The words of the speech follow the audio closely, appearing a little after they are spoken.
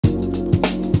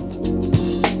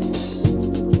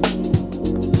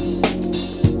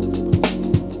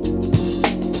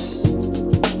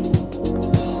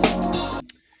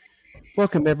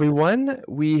Welcome, everyone.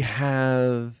 We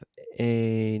have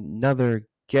another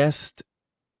guest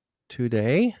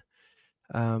today.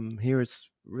 Here it's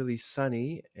really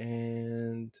sunny,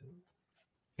 and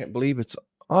can't believe it's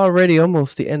already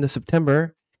almost the end of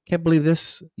September. Can't believe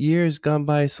this year's gone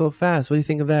by so fast. What do you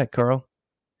think of that, Carl?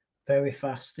 Very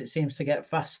fast. It seems to get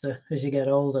faster as you get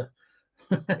older.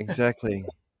 Exactly.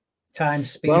 Time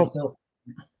Well, speeds up.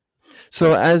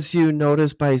 so as you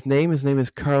notice by his name is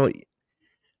Karl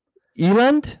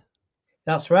Eland.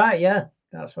 That's right. Yeah,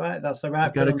 that's right. That's the I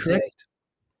right got it pronunciation. correct.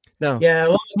 No, Yeah, a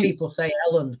lot of he, people say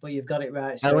Elland, but you've got it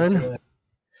right straight Ellen. away.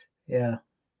 Yeah,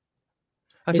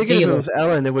 I it's figured if it Eland. was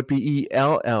Ellen, it would be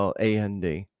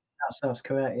Elland. That's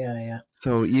correct. Yeah, yeah.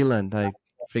 So Eland, I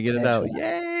figured it out.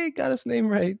 Pronunciation. Yay, got his name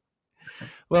right.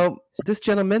 Well, this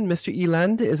gentleman, Mr.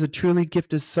 Eland, is a truly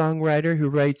gifted songwriter who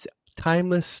writes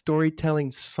timeless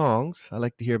storytelling songs. I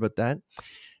like to hear about that.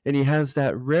 And he has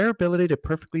that rare ability to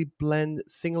perfectly blend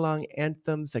sing along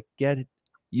anthems that get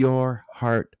your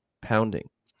heart pounding.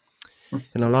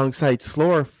 And alongside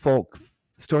slower folk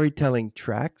storytelling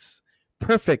tracks,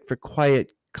 perfect for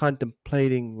quiet,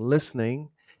 contemplating listening,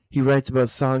 he writes about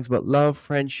songs about love,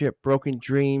 friendship, broken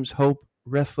dreams, hope,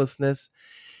 restlessness,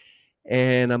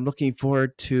 and I'm looking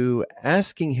forward to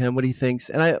asking him what he thinks.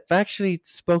 And I've actually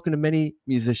spoken to many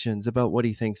musicians about what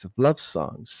he thinks of love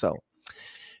songs. So,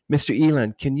 Mr.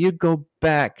 Elan, can you go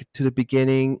back to the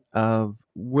beginning of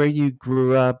where you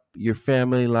grew up, your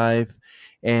family life,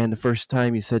 and the first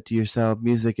time you said to yourself,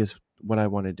 music is what I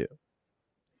want to do?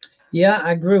 Yeah,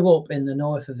 I grew up in the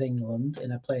north of England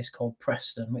in a place called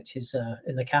Preston, which is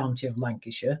in the county of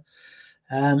Lancashire.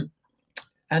 Um,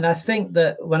 and I think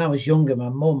that when I was younger, my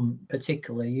mum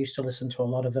particularly used to listen to a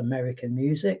lot of American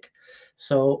music.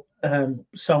 So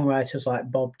songwriters like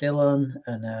Bob Dylan,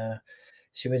 and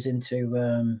she was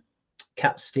into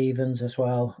Cat Stevens as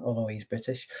well, although he's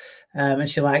British. And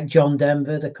she liked John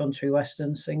Denver, the country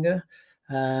western singer,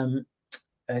 um,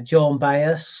 Joan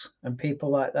Baez, and people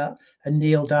like that, and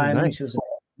Neil Oh, Diamond. She nice. was a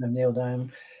fan of Neil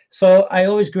Diamond. So I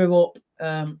always grew up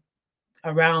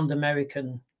around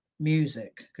American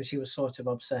music because she was sort of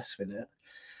obsessed with it.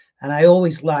 And I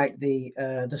always liked the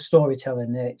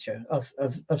storytelling nature of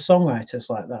songwriters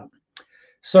like that.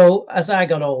 So as I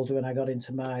got older and I got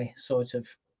into my sort of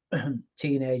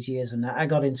teenage years and that, I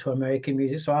got into American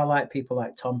music. So I like people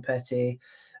like Tom Petty,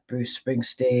 Bruce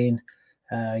Springsteen,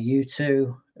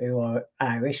 U2, who are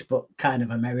Irish but kind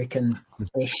of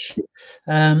American-ish.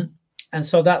 Um, and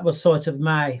so that was sort of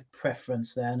my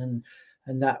preference then,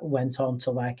 and that went on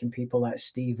to liking people like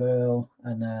Steve Earle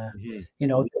and Mhm. you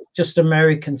know, just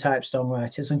American type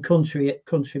songwriters and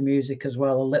country music as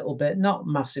well, a little bit, not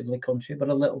massively country, but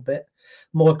a little bit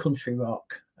more country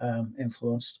rock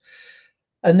influenced.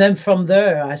 And then from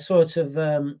there, I sort of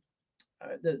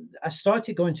I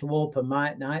started going to open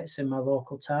mic nights in my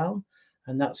local town,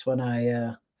 and that's when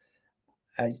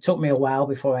it took me a while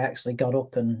before I actually got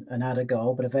up and had a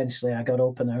go, but eventually I got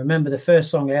up. And I remember the first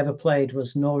song I ever played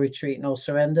was "No Retreat, No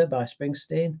Surrender" by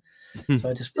Springsteen. So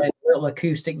I just played a little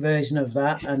acoustic version of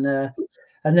that, and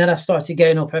then I started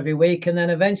getting up every week, and then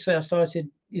eventually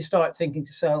you start thinking to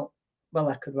yourself, well,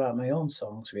 I could write my own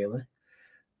songs really.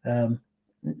 Um,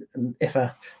 if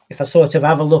I sort of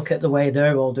have a look at the way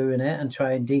they're all doing it and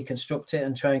try and deconstruct it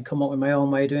and try and come up with my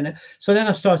own way of doing it. So then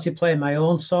I started playing my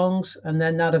own songs, and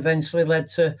then that eventually led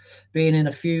to being in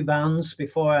a few bands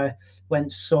before I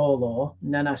went solo.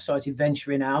 And then I started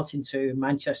venturing out into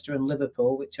Manchester and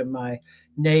Liverpool, which are my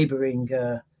neighbouring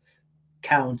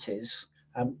counties.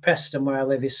 Preston, where I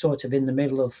live, is sort of in the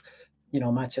middle of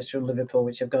Manchester and Liverpool,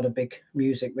 which have got a big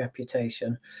music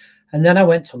reputation. And then I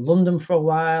went to London for a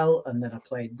while, and then I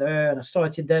played there, and I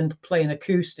started then playing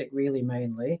acoustic really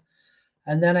mainly.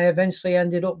 And then I eventually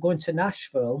ended up going to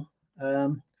Nashville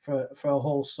for a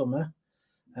whole summer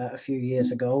a few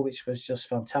years ago, which was just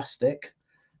fantastic.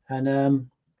 And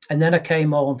then I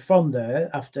came home from there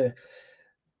after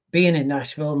being in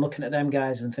Nashville and looking at them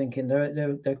guys and thinking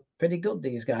they're pretty good,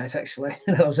 these guys actually.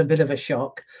 That was a bit of a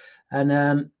shock.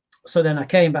 And so then I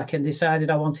came back and decided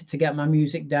I wanted to get my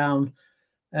music down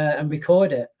and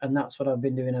record it, and that's what I've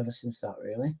been doing ever since that,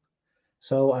 really.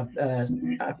 So I've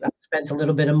spent a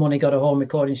little bit of money, got a home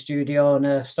recording studio,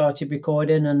 and started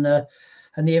recording, and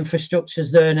the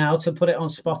infrastructure's there now to put it on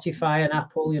Spotify and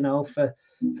Apple, for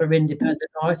independent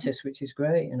artists, which is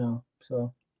great,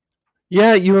 So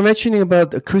Yeah, you were mentioning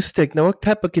about acoustic. Now, what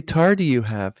type of guitar do you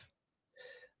have?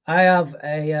 I have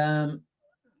I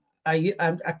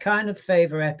kind of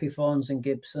favor Epiphones and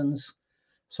Gibsons,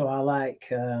 so I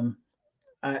like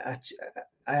I, I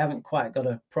I haven't quite got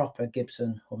a proper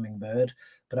Gibson hummingbird,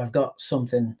 but I've got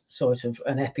something sort of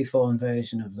an Epiphone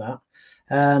version of that.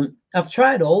 I've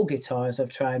tried all guitars. I've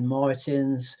tried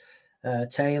Martins,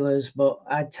 Taylors, but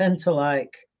I tend to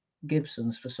like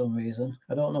Gibsons for some reason.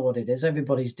 I don't know what it is.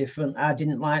 Everybody's different. I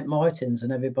didn't like Martins,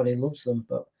 and everybody loves them.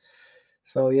 But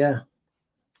so yeah,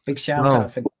 big shout Well,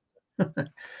 out for.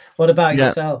 What about yeah.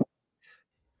 yourself?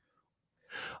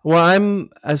 Well,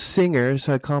 I'm a singer,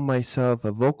 so I call myself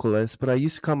a vocalist, but I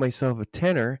used to call myself a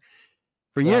tenor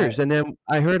for years. Right. And then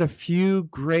I heard a few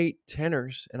great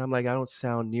tenors, and I'm like, I don't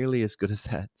sound nearly as good as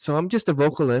that. So I'm just a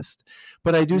vocalist,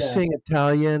 but I do Yeah. sing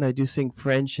Italian, I do sing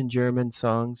French and German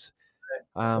songs.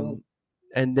 Cool. Um,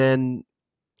 and then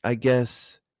I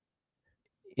guess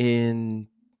in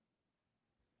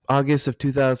August of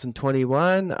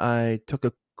 2021, I took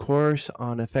a course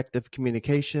on effective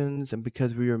communications. And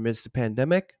because we were amidst the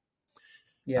pandemic,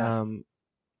 Yeah. um,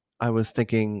 I was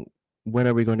thinking, when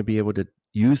are we going to be able to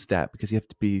use that? Because you have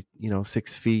to be,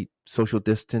 6 feet social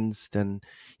distanced, and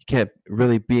you can't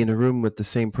really be in a room with the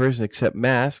same person except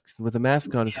masks. With a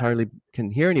mask on, it's hardly can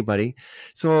hear anybody.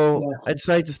 So Yeah. I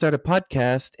decided to start a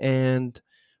podcast, and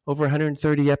over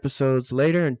 130 episodes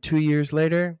later, and 2 years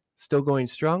later, still going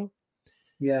strong.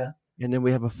 Yeah. And then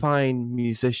we have a fine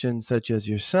musician such as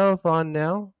yourself on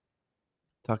now,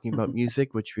 talking about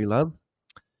music, which we love.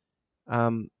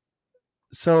 Um,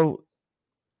 so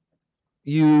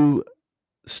you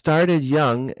started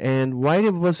young, and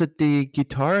was it the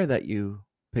guitar that you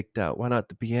picked out? Why not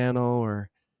the piano or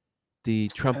the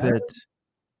Uh, trumpet?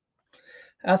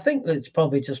 I think that it's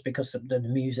probably just because the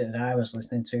music that I was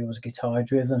listening to was guitar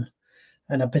driven,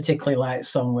 and I particularly like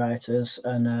songwriters,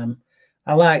 and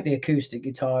I like the acoustic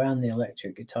guitar and the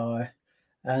electric guitar,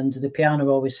 and the piano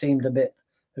always seemed a bit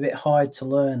hard to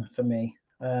learn for me.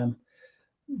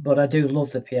 But I do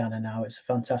love the piano now. It's a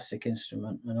fantastic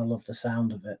instrument, and I love the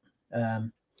sound of it.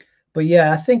 Um, but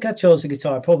yeah, I think I chose the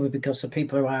guitar probably because the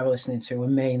people who I was listening to were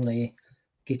mainly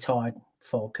guitar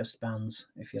focused bands,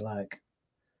 if you like.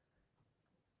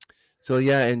 So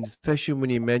yeah, and especially when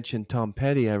you mentioned Tom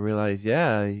Petty, I realized,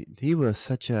 yeah, he was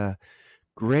such a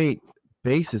great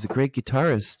bassist, a great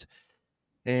guitarist.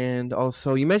 And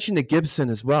also, you mentioned the Gibson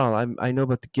as well. I know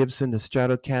about the Gibson, the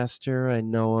Stratocaster. I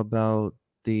know about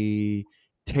the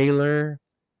Taylor.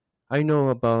 I know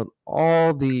about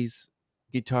all these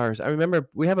guitars. I remember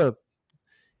we have a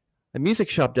music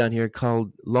shop down here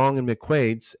called Long and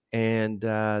McQuaid's, and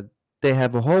they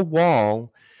have a whole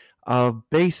wall of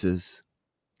basses.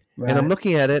 And I'm Right.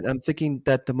 looking at it, I'm thinking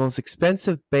that the most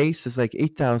expensive bass is like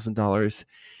 $8,000,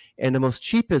 and the most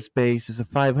cheapest bass is a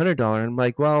 $500. I'm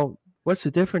like, well, what's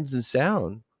the difference in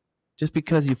sound? Just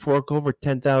because you fork over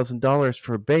 $10,000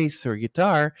 for a bass or a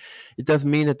guitar, it doesn't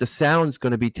mean that the sound's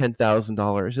going to be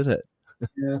 $10,000, is it?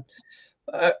 Yeah.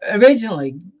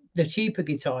 Originally, the cheaper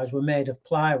guitars were made of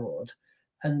plywood,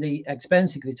 and the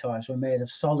expensive guitars were made of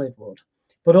solid wood.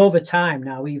 But over time,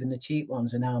 now even the cheap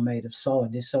ones are now made of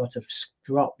solid. They sort of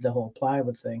dropped the whole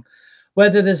plywood thing.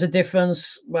 Whether there's a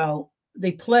difference, well,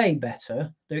 they play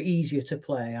better. They're easier to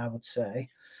play, I would say.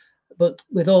 But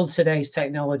with all today's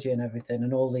technology and everything,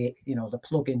 and all the the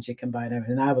plugins you can buy and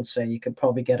everything, I would say you could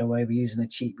probably get away with using a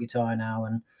cheap guitar now.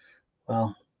 And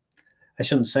well, I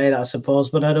shouldn't say that, I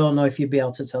suppose, but I don't know if you'd be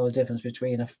able to tell the difference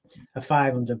between a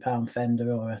 £500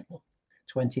 Fender or a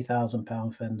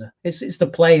 £20,000 Fender. It's the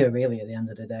player really at the end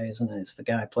of the day, isn't it? It's the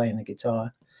guy playing the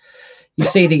guitar. You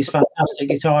see these fantastic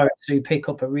guitarists who pick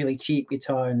up a really cheap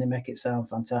guitar and they make it sound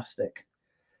fantastic.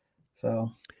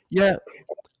 So Yeah,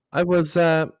 I was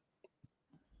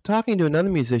talking to another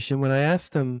musician when I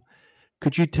asked him,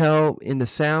 could you tell in the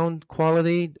sound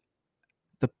quality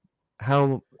the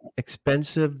how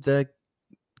expensive the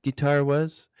guitar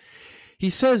was? He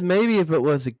says maybe if it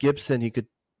was a Gibson, he could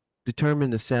determine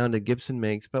the sound a Gibson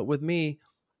makes. But with me,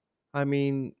 I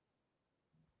mean,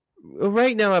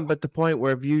 right now I'm at the point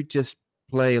where if you just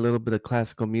play a little bit of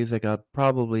classical music, I'll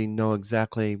probably know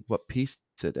exactly what piece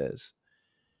it is.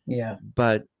 yeah,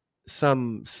 But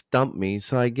some stump me.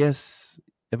 So I guess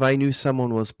if I knew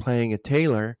someone was playing a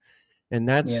Taylor and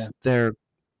yeah, that's their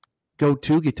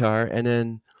go-to guitar, and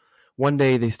then one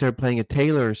day they start playing a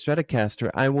Taylor or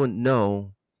Stratocaster, I wouldn't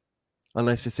know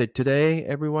unless they said, today,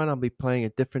 everyone, I'll be playing a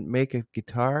different make of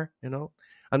guitar.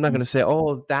 I'm not going to say,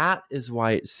 oh, that is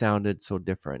why it sounded so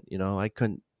different. I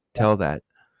couldn't tell that.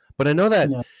 But I know that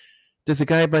no, there's a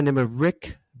guy by the name of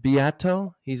Rick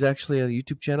Beato. He's actually a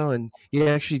YouTube channel, and he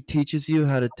actually teaches you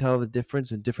how to tell the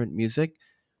difference in different music,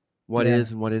 what yeah,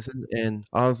 is and what isn't. And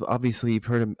obviously, you've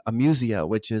heard of amusia,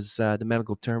 which is the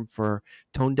medical term for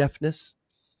tone deafness.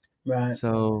 right.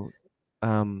 So,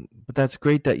 but that's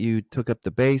great that you took up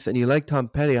the bass and you like Tom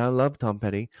Petty. I love Tom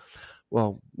Petty.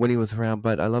 Well, when he was around,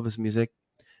 but I love his music.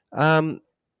 Um,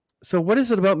 So, what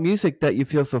is it about music that you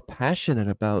feel so passionate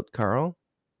about, Carl?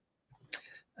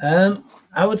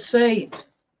 I would say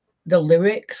the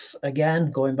lyrics,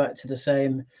 again, going back to the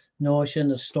same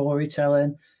notion of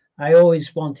storytelling. I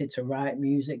always wanted to write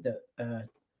music that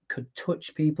could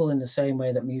touch people in the same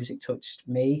way that music touched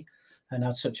me and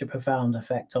had such a profound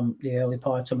effect on the early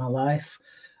part of my life.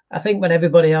 I think when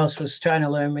everybody else was trying to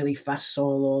learn really fast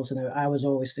solos, and I was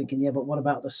always thinking, yeah, but what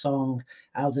about the song?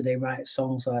 How do they write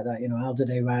songs like that? You know, how do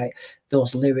they write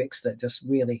those lyrics that just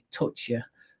really touch you?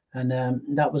 And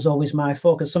that was always my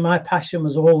focus. So my passion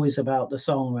was always about the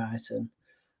songwriting,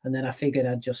 and then I figured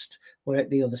I'd just work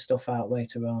the other stuff out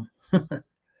later on.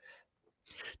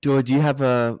 Do you have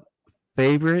a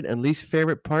favorite and least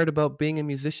favorite part about being a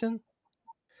musician?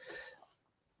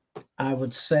 I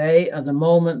would say at the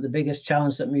moment the biggest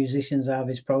challenge that musicians have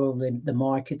is probably the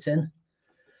marketing.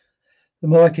 The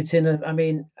marketing of, I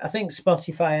mean, I think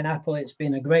Spotify and Apple, it's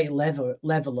been a great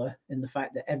leveler in the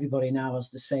fact that everybody now has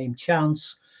the same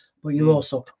chance, but you're Mm.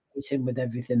 also competing with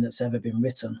everything that's ever been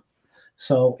written.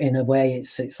 So in a way,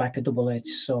 it's like a double-edged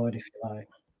sword, if you like.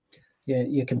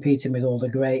 You're competing with all the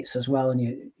greats as well,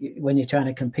 and when you're trying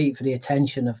to compete for the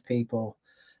attention of people,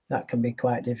 that can be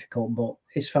quite difficult. But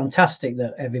it's fantastic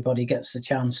that everybody gets the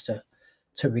chance to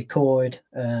record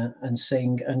and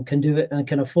sing and can do it and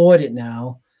can afford it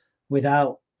now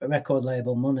without a record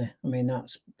label money. I mean,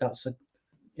 that's a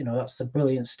that's the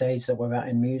brilliant stage that we're at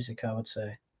in music, I would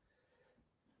say.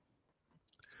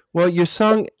 Well, your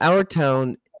song "Our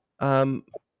Town," um,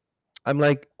 I'm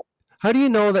like, how do you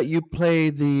know that you play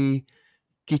the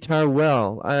guitar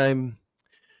well?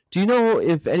 Do you know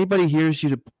if anybody hears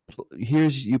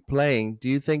you playing? Do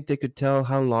you think they could tell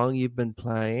how long you've been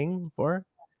playing for?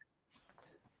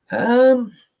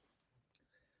 Um,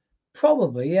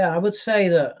 Probably, yeah. I would say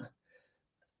that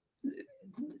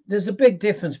there's a big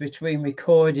difference between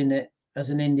recording it as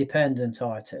an independent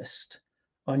artist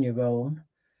on your own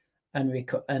and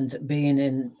being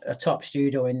in a top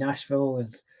studio in Nashville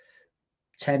with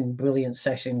 10 brilliant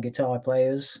session guitar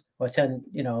players or 10,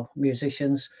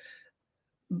 musicians.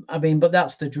 I mean, but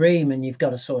that's the dream, and you've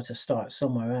got to sort of start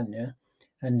somewhere, haven't you?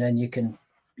 And then you can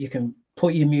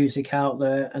put your music out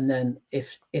there, and then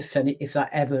if that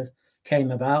ever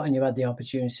came about and you had the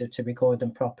opportunity to record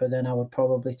them proper, then I would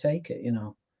probably take it.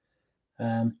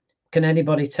 Um, can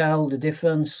anybody tell the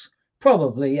difference?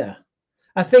 Probably, yeah.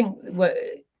 I think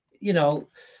you know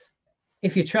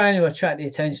if you're trying to attract the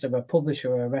attention of a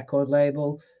publisher or a record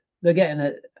label, they're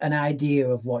getting an idea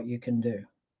of what you can do,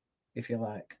 if you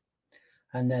like,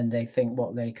 and then they think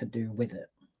what they could do with it.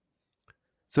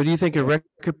 So, do you think a Yeah.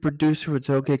 record producer would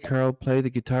say, "Okay, Carl, play the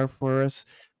guitar for us.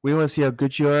 We want to see how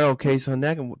good you are." Okay, so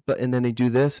next, and then they do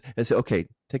this and say, "Okay,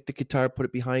 take the guitar, put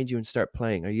it behind you, and start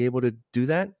playing." Are you able to do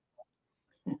that?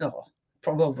 No,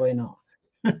 probably not.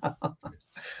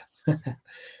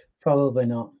 Probably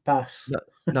not. Pass. Not,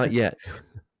 not yet.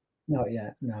 Not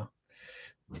yet. No.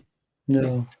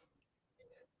 No.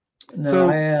 No. So,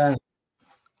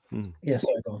 mm, Yes.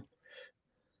 Sorry, go on.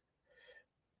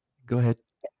 go ahead.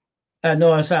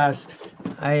 No,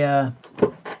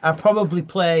 I probably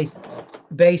play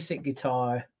basic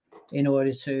guitar in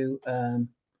order to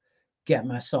get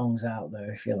my songs out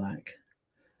there, if you like.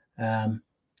 Um,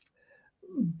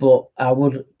 but I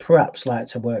would perhaps like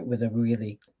to work with a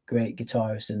really great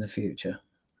guitarist in the future.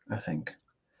 I think.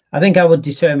 I think I would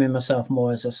determine myself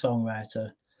more as a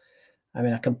songwriter. I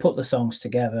mean, I can put the songs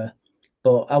together,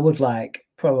 but I would like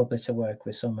probably to work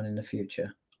with someone in the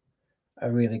future,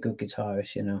 a really good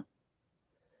guitarist.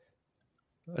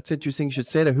 That's interesting. You should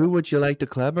say that. Who would you like to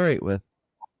collaborate with?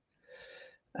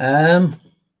 Um,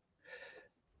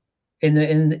 in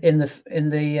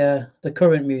the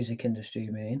current music industry,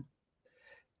 you mean?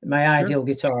 My Sure. ideal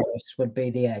guitarist would be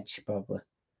the Edge, probably.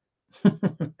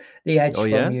 The Edge Oh from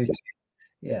yeah. YouTube.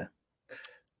 Yeah.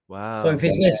 So if Wow.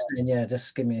 he's listening, yeah,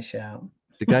 just give me a shout.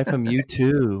 The guy from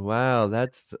U2. Wow,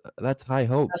 that's high That's the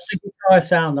hopes. guitar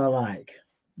sound I like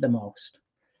the most.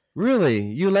 Really?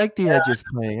 You like the Edges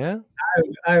playing, huh?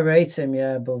 I rate him,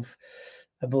 yeah,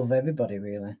 above everybody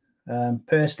really.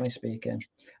 Personally speaking,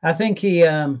 I think he's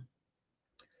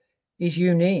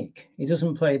unique. He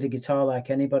doesn't play the guitar like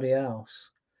anybody else.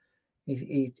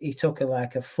 He took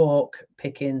a folk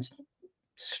picking,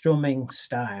 strumming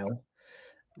style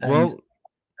and Well,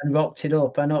 and rocked it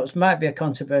up. I know it might be a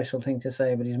controversial thing to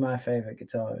say, but he's my favorite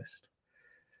guitarist.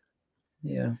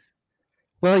 Yeah,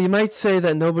 well, you might say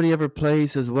that nobody ever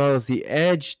plays as well as the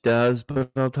Edge does,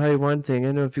 but I'll tell you one thing.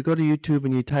 I know if you go to YouTube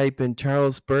and you type in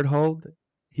Charles Berthold,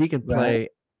 he can right, play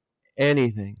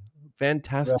anything. right.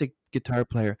 Fantastic guitar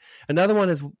player. Another one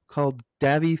is called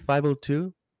Davy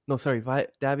 502. No, sorry,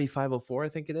 Davy 504, I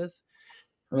think it is.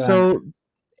 Right. So,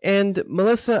 and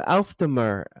Melissa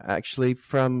Aufdemer, actually,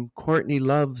 from Courtney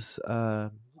Love's Yeah,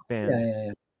 band. yeah,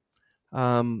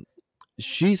 yeah. Um,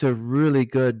 she's a really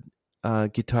good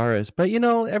guitarist. But, you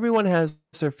know, everyone has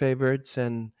their favorites,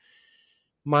 and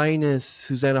mine is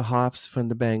Susanna Hoffs from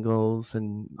the Bangles,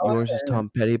 and Oh, yours is yeah,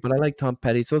 Tom Petty. But I like Tom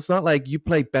Petty, so it's not like you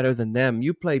play better than them.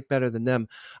 You play better than them.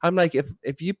 I'm like,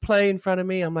 if you play in front of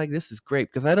me, I'm like, this is great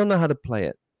because I don't know how to play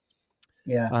it.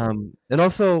 yeah. And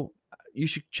also, you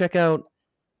should check out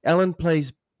Ellen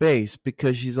plays bass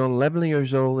because she's only 11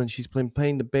 years old and she's been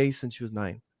playing the bass since she was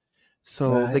 9.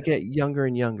 So they Right. get younger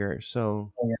and younger.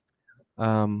 So, Yeah.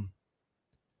 um,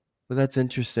 but that's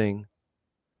interesting.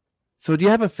 So, do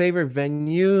you have a favorite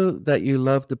venue that you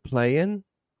love to play in?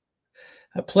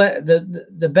 I play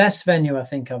the best venue I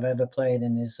think I've ever played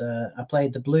in is I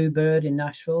played the Bluebird in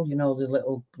Nashville. You know, the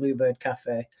little Bluebird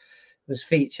Cafe. It was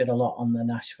featured a lot on the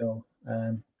Nashville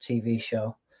TV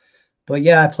show. But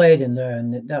yeah, I played in there,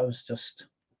 and that was just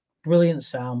brilliant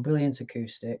sound, brilliant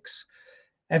acoustics.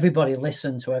 Everybody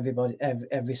listened to every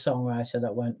songwriter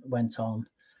that went on,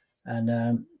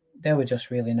 and they were just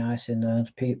really nice. In there,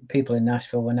 people in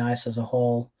Nashville were nice as a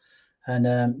whole,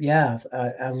 and yeah,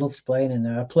 I loved playing in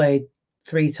there. I played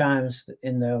 3 times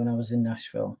in there when I was in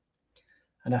Nashville,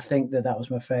 and I think that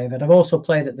was my favorite. I've also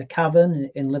played at the Cavern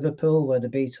in Liverpool, where the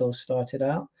Beatles started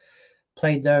out.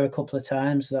 Played there a couple of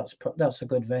times. That's a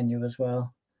good venue as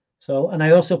well. So, and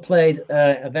I also played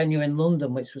a venue in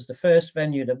London, which was the first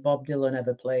venue that Bob Dylan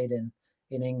ever played in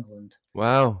England.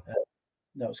 Wow.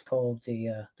 That was called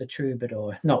the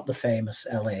Troubadour, not the famous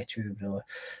LA Troubadour,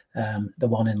 the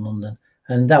one in London,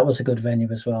 and that was a good venue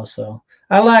as well. So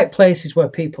I like places where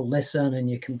people listen, and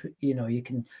you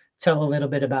can tell a little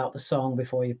bit about the song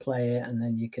before you play it, and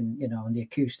then and the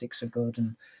acoustics are good,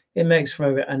 and it makes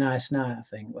for a nice night, I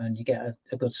think, when you get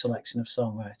a good selection of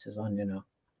songwriters on.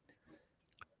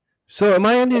 So, am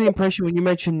I under the impression when you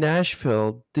mentioned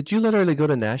Nashville, did you literally go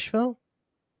to Nashville?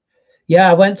 Yeah,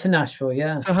 I went to Nashville.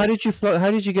 Yeah. So, how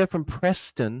did you get from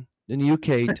Preston in the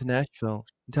UK to Nashville?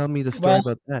 Tell me the story Well,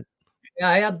 about that. yeah,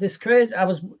 I had this crazy. I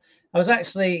was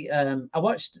actually. I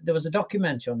watched. There was a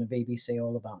documentary on the BBC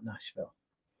all about Nashville,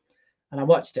 and I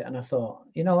watched it, and I thought,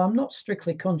 I'm not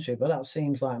strictly country, but that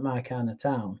seems like my kind of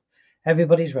town.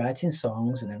 Everybody's writing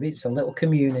songs, and it's a little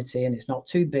community, and it's not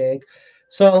too big.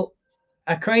 So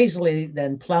I crazily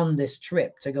then planned this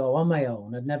trip to go on my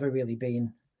own. I'd never really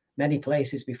been many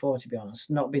places before, to be honest.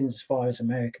 Not been as far as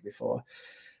America before.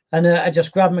 And I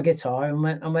just grabbed my guitar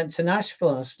and went to Nashville.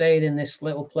 And I stayed in this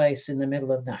little place in the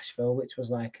middle of Nashville, which was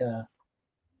like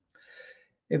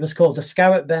it was called the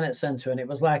Scarrett Bennett Center, and it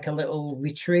was like a little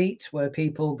retreat where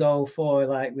people go for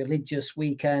like religious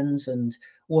weekends and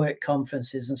work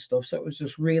conferences and stuff. So it was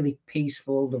just really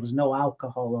peaceful. There was no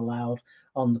alcohol allowed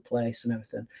on the place and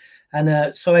everything.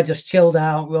 And so I just chilled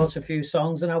out, wrote a few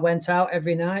songs, and I went out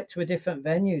every night to a different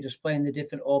venue, just playing the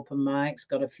different open mics,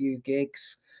 got a few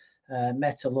gigs,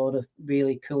 met a lot of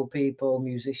really cool people,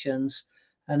 musicians.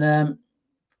 And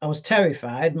I was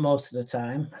terrified most of the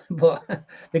time, but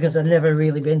because I'd never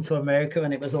really been to America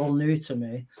and it was all new to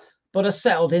me. But I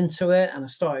settled into it and I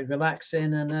started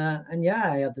relaxing, and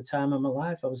yeah, I had the time of my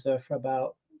life. I was there for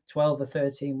about 12 or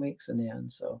 13 weeks in the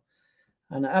end. So,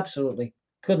 and I absolutely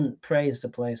couldn't praise the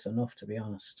place enough, to be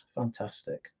honest.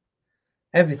 Fantastic.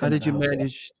 How Everything did you about it.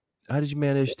 manage how did you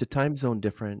manage the time zone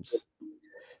difference?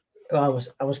 I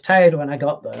was tired when I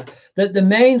got there. The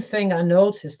main thing I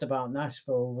noticed about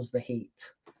Nashville was the heat.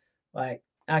 Like,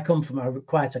 I come from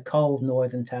quite a cold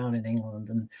northern town in England,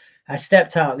 and I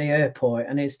stepped out of the airport,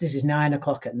 and this is 9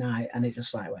 o'clock at night, and it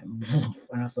just like went,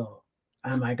 and I thought,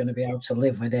 am I going to be able to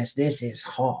live with this? This is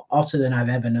hot, hotter than I've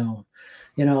ever known,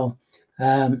 you know.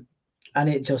 Um,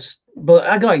 and but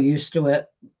I got used to it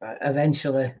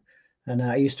eventually, and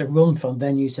I used to run from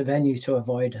venue to venue to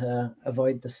avoid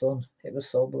the sun. It was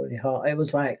so bloody hot. It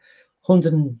was like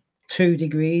 102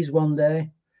 degrees one day.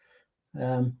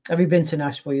 Have you been to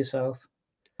Nashville yourself?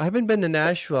 I haven't been to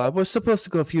Nashville. I was supposed to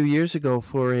go a few years ago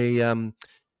for a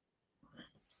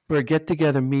get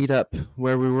together meetup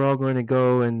where we were all going to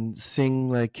go and sing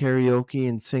like karaoke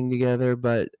and sing together,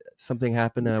 but something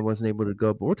happened and I wasn't able to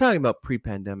go. But we're talking about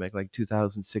pre-pandemic, like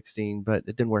 2016, but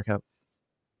it didn't work out.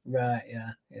 Right,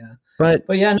 yeah, yeah. But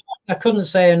But yeah, no, I couldn't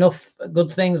say enough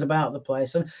good things about the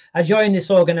place. And I joined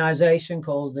this organization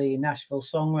called the Nashville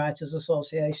Songwriters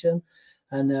Association,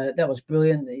 and that was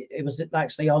brilliant. It was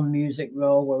actually on Music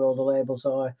Row where all the labels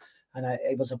are, and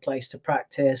it was a place to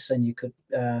practice, and you could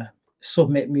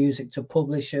submit music to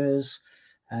publishers,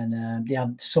 and they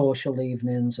had social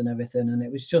evenings and everything. And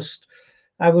it was just,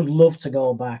 I would love to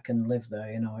go back and live there.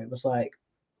 It was like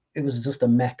it was just a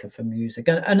mecca for music.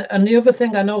 And the other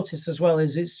thing I noticed as well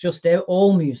is it's just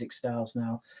all music styles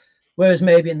now. Whereas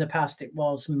maybe in the past it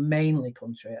was mainly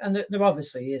country, and there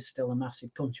obviously is still a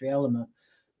massive country element,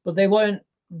 but they weren't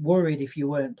worried if you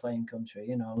weren't playing country.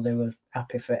 You know, they were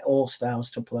happy for all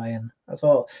styles to play, and I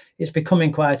thought it's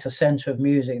becoming quite a centre of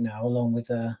music now, along with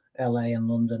LA and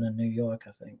London and New York.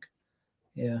 I think,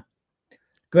 yeah,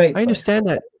 great I place. understand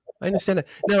that. I understand that.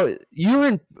 Now, you're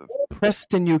in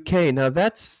Preston, UK. Now,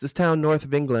 that's this town north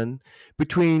of England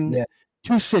between Yeah,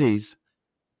 two cities,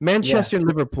 yeah, Manchester and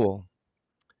Liverpool.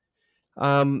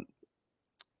 Um,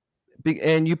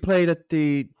 and you played at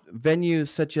the venues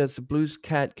such as the Blue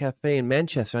Cat Café in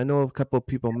Manchester. I know a couple of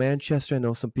people in Manchester. I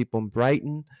know some people in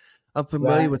Brighton. I'm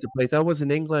familiar right. with the place. I was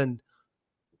in England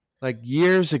like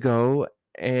years ago,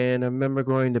 and I remember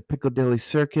going to Piccadilly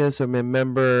Circus. I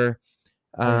remember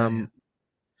Yeah, yeah. um,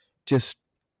 just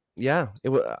yeah.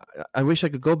 I wish I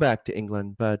could go back to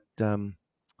England, but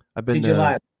I've been Did you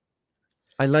like?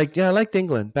 I liked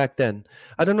England back then.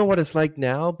 I don't know what it's like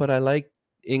now, but I like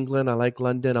England. I like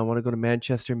London. I want to go to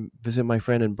Manchester, visit my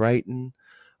friend in Brighton.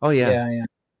 Oh yeah, Yeah, yeah,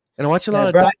 and I watch a yeah. lot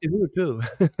of Bright. Doctor Who too.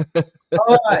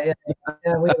 Oh, right, yeah, yeah.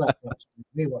 Yeah, we like watching.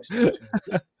 We watched Doctor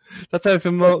Who.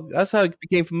 Well, That's how I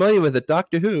became familiar with it.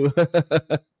 Doctor Who.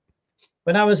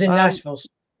 when I was in um, Nashville,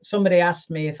 somebody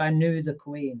asked me if I knew the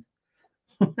Queen.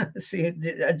 See,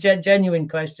 a genuine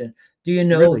question. Do you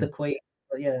know the really? Queen?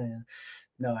 Well, yeah, yeah.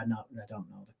 No, I not. I don't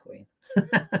know the Queen.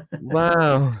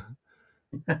 Wow,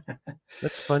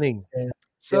 that's funny. Yeah, yeah,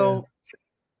 So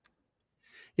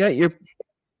yeah, you're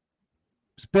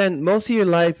spent most of your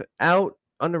life out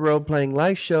on the road playing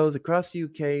live shows across the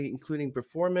UK, including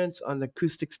performance on the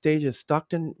acoustic stage at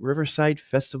Stockton Riverside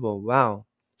Festival. Wow.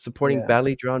 Supporting yeah,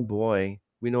 Badly Drawn Boy.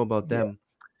 We know about yeah, them.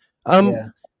 Um, yeah.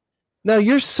 Now,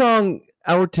 your song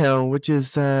Our Town, which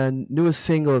is the newest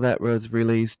single that was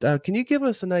released, can you give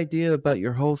us an idea about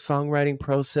your whole songwriting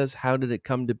process? How did it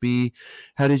come to be?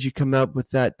 How did you come up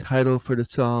with that title for the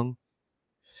song?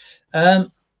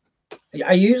 Um,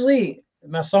 I usually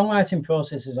my songwriting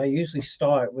process is I usually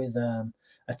start with a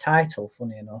title,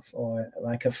 funny enough, or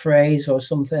like a phrase or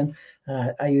something.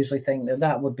 I usually think that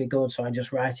that would be good, so I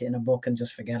just write it in a book and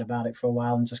just forget about it for a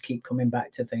while and just keep coming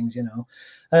back to things, you know.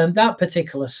 That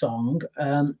particular song,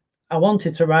 I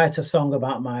wanted to write a song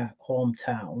about my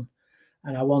hometown,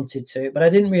 and I wanted to, but I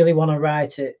didn't really want to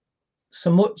write it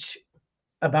so much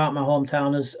about my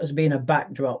hometown as being a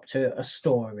backdrop to a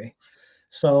story.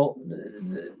 So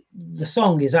the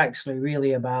song is actually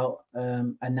really about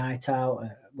a night out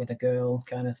with a girl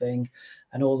kind of thing,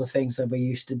 and all the things that we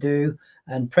used to do.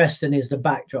 And Preston is the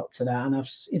backdrop to that. And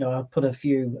I've put a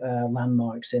few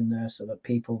landmarks in there so that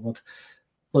people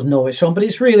would know it's from. But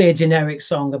it's really a generic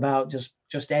song about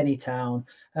just any town.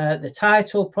 The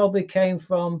title probably came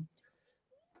from.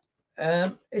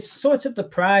 It's sort of the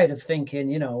pride of thinking,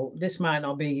 this might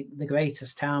not be the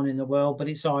greatest town in the world, but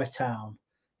it's our town.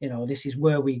 This is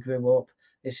where we grew up.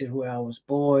 This is where I was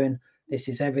born. This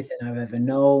is everything I've ever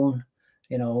known.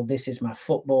 This is my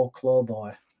football club,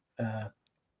 uh,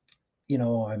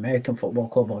 or American football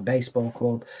club or baseball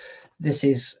club. This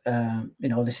is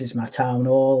my town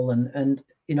hall, and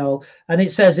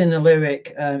it says in the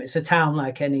lyric, it's a town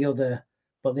like any other,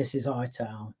 but this is our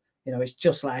town. It's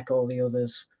just like all the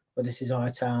others, but this is our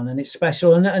town, and it's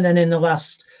special. And then in the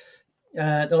last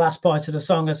part of the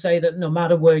song, I say that no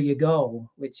matter where you go,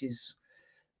 which is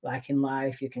like in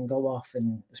life, you can go off,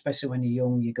 and especially when you're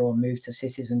young, you go and move to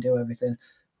cities and do everything,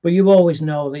 but you always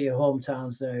know that your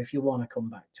hometown's there if you want to come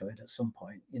back to it at some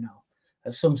point.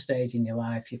 At some stage in your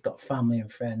life, you've got family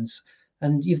and friends,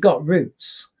 and you've got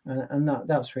roots, and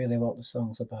that's really what the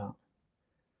song's about.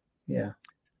 Yeah,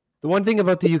 The one thing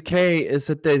about the UK is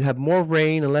that they have more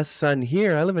rain and less sun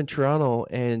here. I live in Toronto,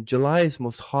 and July is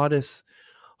most hottest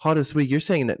week. You're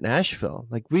saying that Nashville,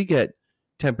 like we get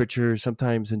temperatures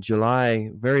sometimes in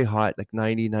July very hot, like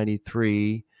 90,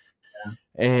 93,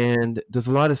 and there's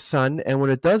a lot of sun. And when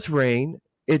it does rain,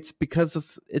 it's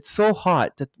because it's so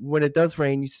hot that when it does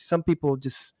rain, some people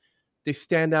just they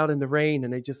stand out in the rain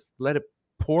and they just let it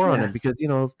pour on them yeah, because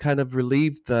it's kind of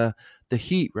relieve the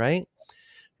heat, right?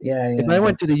 yeah, If yeah, I yeah,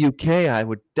 went to the UK, I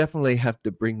would definitely have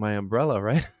to bring my umbrella,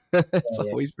 right? It's yeah,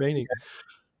 yeah. always raining.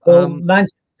 Well, Um,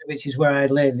 Manchester, which is where I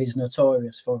live, is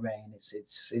notorious for rain.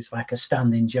 It's like a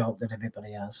standing joke that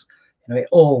everybody has. It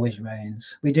always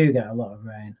rains. We do get a lot of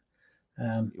rain.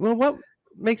 Um, well, what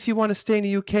makes you want to stay in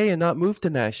the UK and not move to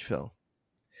Nashville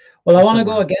well, I or want to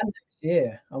go somewhere? again next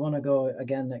year. I want to go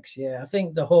again next year. I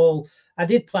think I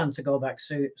did plan to go back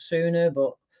sooner,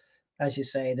 but as you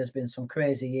say, there's been some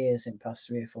crazy years in past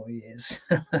 3 or 4 years.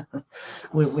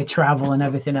 with travel and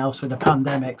everything else with the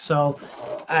pandemic. So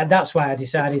that's why I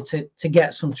decided to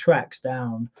get some tracks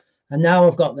down. And now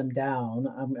I've got them down.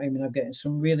 I'm getting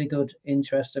some really good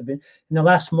interest. I've been in the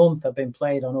last month. I've been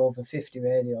played on over 50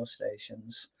 radio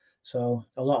stations. So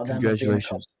a lot of them have been across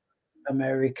Congratulations.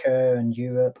 America and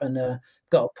Europe. And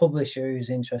got a publisher who's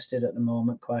interested at the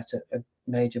moment, quite a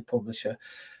major publisher.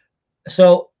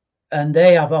 So, and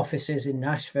they have offices in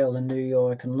Nashville and New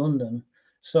York and London.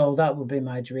 So that would be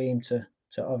my dream to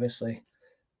obviously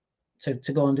to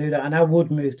go and do that. And I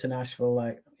would move to Nashville,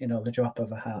 like, the drop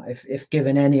of a hat, if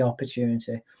given any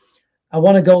opportunity. I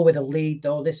want to go with a lead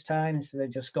though this time, instead of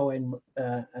just going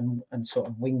and sort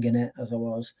of winging it as I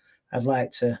was. I'd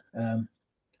like to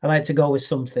go with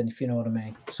something, if you know what I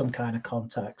mean, some kind of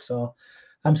contact. So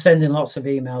I'm sending lots of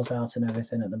emails out and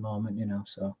everything at the moment,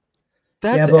 So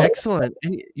yeah, That's but excellent.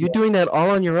 And you're yeah, doing that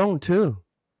all on your own too.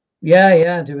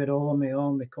 yeah, I do it all on my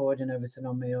own, recording everything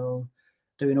on my own,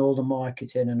 doing all the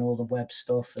marketing and all the web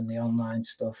stuff and the online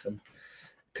stuff, and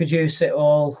produce it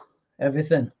all,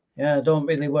 everything. Yeah, I don't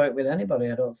really work with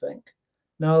anybody, I don't think.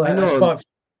 No, I as know part of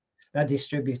a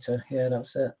distributor. Yeah,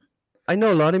 that's it. I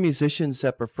know a lot of musicians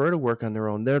that prefer to work on their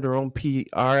own. They're their own PR.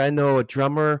 I know a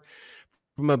drummer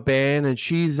from a band, and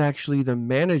she's actually the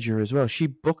manager as well. She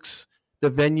books the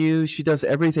venues, she does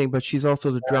everything, but she's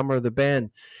also the drummer of the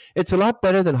band. It's a lot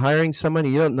better than hiring someone.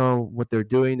 You don't know what they're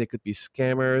doing. They could be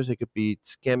scammers, they could be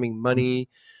scamming money,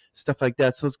 stuff like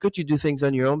that. So it's good you do things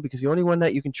on your own, because the only one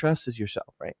that you can trust is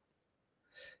yourself, right?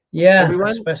 Yeah,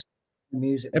 Everyone, especially the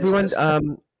music everyone,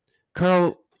 business.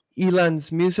 Karl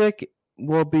Eland's music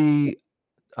will be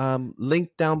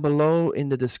linked down below in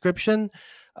the description.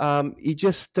 He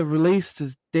just released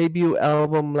his debut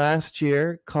album last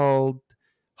year called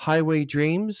Highway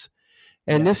Dreams.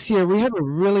 And Yeah, this year we have a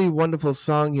really wonderful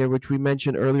song here, which we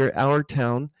mentioned earlier, Our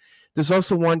Town. There's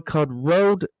also one called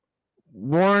Road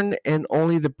Worn and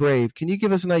Only the Brave. Can you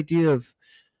give us an idea of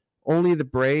Only the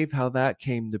Brave, how that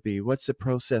came to be? What's the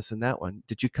process in that one?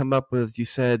 Did you come up with, you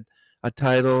said, a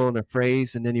title and a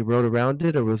phrase and then you wrote around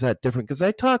it, or was that different? Because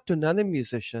I talked to another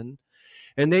musician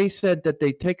and they said that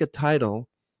they take a title.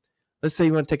 Let's say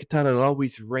you want to take a title, It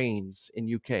Always Rains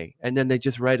in UK, and then they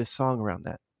just write a song around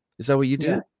that. Is that what you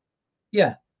yeah, do?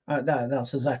 yeah.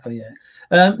 That's exactly it.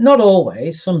 Not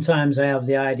always. Sometimes I have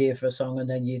the idea for a song, and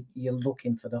then you're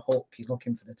looking for the hook. You're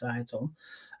looking for the title.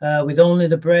 With Only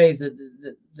the Brave,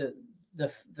 the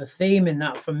theme in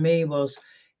that for me was,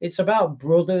 it's about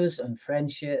brothers and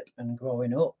friendship and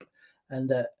growing up, and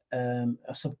that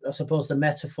I suppose the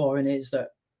metaphor in it is that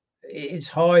it's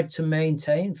hard to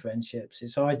maintain friendships.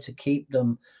 It's hard to keep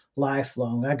them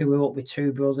lifelong. I grew up with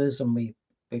two brothers, and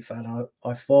we've had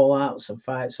our fallouts and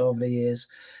fights over the years.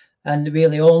 And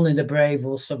really, only the brave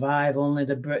will survive.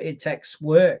 It takes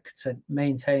work to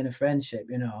maintain a friendship,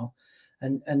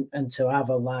 and to have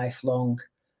a lifelong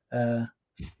uh,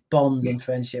 bond in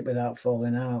friendship without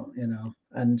falling out.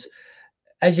 And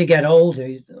as you get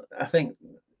older, I think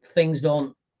things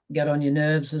don't get on your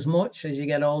nerves as much. As you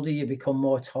get older, you become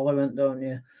more tolerant, don't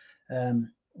you?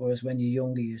 Whereas when you're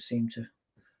younger, you seem to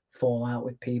fall out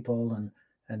with people and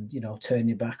turn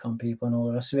your back on people and all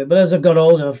the rest of it. But as I've got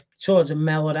older, I've sort of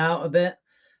mellowed out a bit.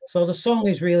 So the song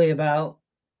is really about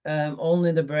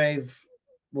only the brave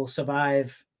will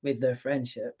survive with their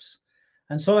friendships.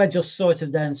 And so I just sort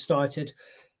of then started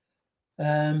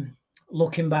um,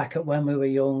 looking back at when we were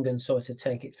young and sort of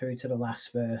take it through to the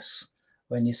last verse,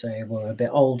 when you say we're a bit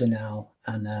older now,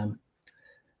 and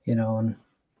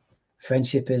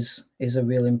friendship is a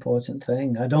real important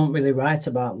thing. I don't really write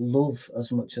about love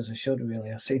as much as I should,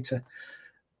 really. I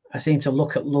seem to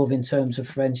look at love in terms of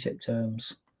friendship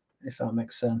terms, if that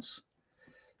makes sense.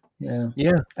 Yeah.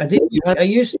 Yeah. I did You have I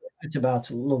used to write about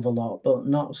love a lot, but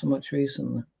not so much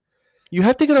recently. you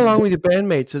have to get along with your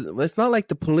bandmates. It's not like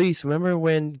the Police. Remember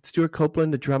when Stuart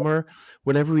Copeland, the drummer,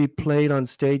 whenever he played on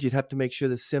stage, you'd have to make sure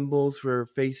the cymbals were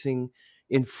facing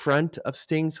in front of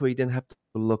Sting so he didn't have to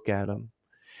look at them.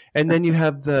 And then you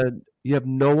have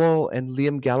Noel and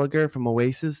Liam Gallagher from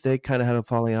Oasis. They kind of had a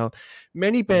falling out.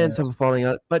 Many bands Yeah. have a falling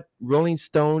out, but Rolling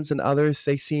Stones and others,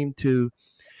 they seem to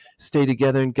stay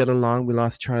together and get along. We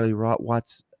lost Charlie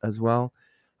Watts as well.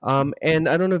 And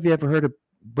I don't know if you ever heard of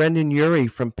Brendan Urie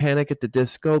from Panic at the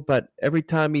Disco, but every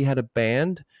time he had a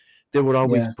band, they would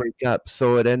always Yeah. break up.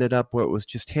 So it ended up where it was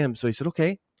just him. So he said,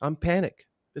 "Okay, I'm Panic.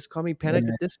 Just call me Panic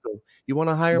Yeah. at Disco. You want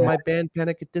to hire Yeah. my band,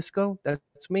 Panic at Disco?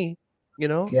 That's me." You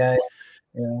know. Yeah.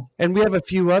 Yeah. And we have a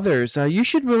few others. You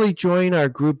should really join our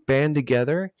group Band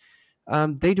Together.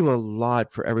 They do a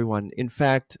lot for everyone. In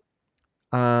fact,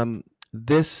 um,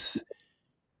 this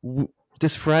w-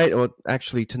 this Friday, or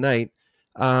actually tonight,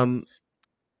 um,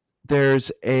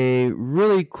 there's a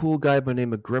really cool guy by the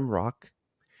name of Grimrock,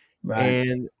 Right.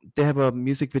 and they have a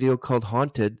music video called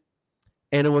Haunted,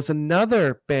 and it was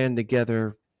another band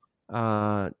together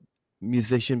uh,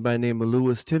 musician by the name of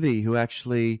Louis Tivy who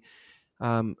actually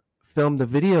filmed the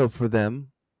video for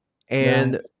them, Right.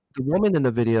 and the woman in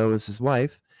the video is his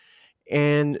wife,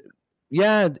 and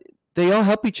yeah, they all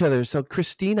help each other. So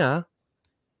Christina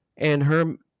and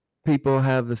her people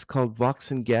have this called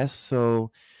Vox and Guest.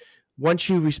 So once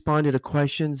you respond to the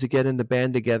questions to get in the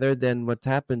band together, then what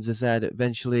happens is that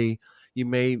eventually you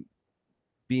may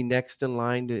be next in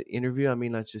line to interview. I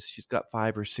mean, let's just she's got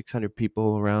 500 or 600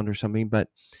 people around or something, but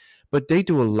they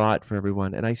do a lot for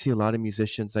everyone, and I see a lot of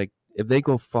musicians like if they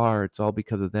go far, it's all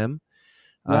because of them.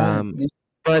 Right. Um,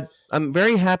 but I'm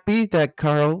very happy that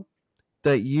Carl,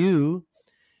 that you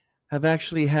have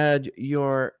actually had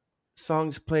your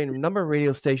songs playing a number of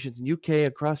radio stations in UK,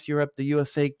 across Europe, the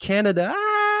USA, Canada.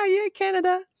 Ah, yeah,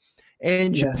 Canada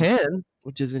and Yeah. Japan,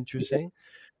 which is Yeah. interesting.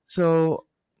 So,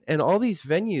 and all these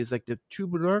venues like the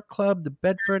Troubadour Club, the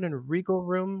Bedford and Regal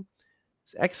Room,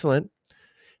 it's excellent.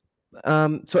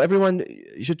 So everyone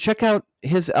you should check out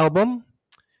his album,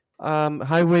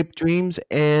 Highway Dreams,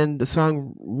 and the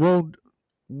song Road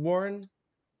Worn,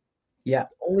 Yeah.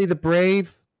 Only the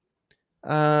Brave,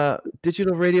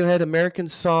 Digital Radiohead, American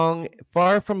Song,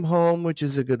 Far From Home, which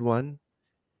is a good one,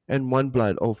 and One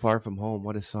Blood. Oh, Far From Home,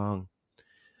 what a song!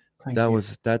 Thank you.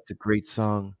 That's a great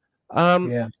song.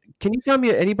 Um, Yeah. can you tell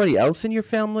me anybody else in your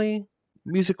family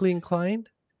musically inclined,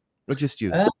 or just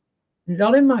you? Uh,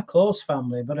 Not in my close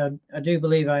family, but I do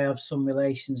believe I have some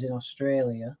relations in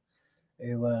Australia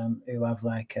who have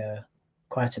like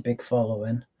quite a big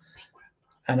following,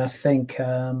 and I think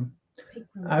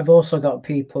I've also got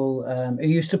people who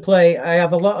used to play. I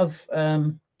have a lot of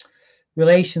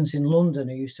relations in London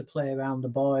who used to play around the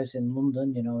boys in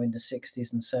London, in the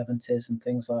 60s and 70s and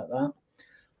things like that.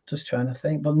 Just trying to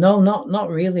think, but no, not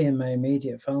really in my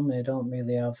immediate family. I don't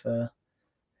really have.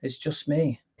 It's just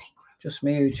me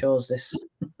who chose this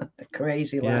the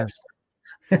crazy Yeah.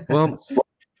 lifestyle. Well,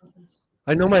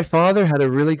 I know my father had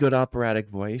a really good operatic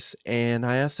voice, and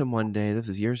I asked him one day, this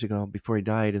was years ago before he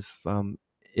died,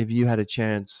 if you had a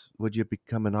chance, would you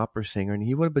become an opera singer? And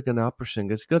he would have become an opera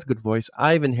singer. He's got a good voice.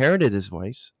 I've inherited his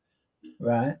voice.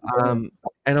 Right. Um,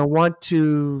 and I want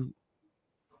to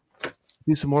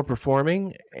do some more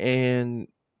performing, and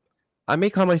I may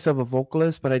call myself a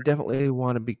vocalist, but I definitely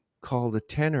want to be called a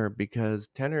tenor because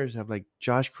tenors have like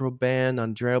Josh Groban,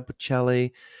 Andrea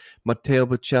Bocelli, Matteo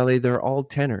Bocelli. They're all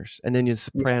tenors, and then your Yeah.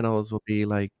 sopranos will be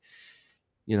like,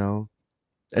 you know,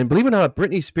 and believe it or not,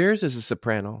 Britney Spears is a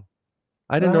soprano.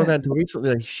 I didn't know Right. that until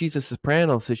recently. Like, she's a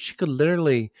soprano, so she could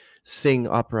literally sing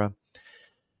opera.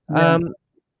 Yeah. Um,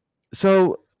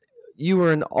 so you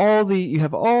have all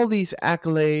these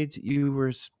accolades. You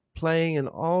were playing in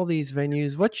all these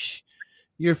venues. What's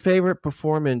your favorite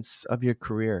performance of your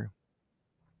career?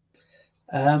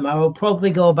 I will probably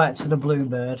go back to the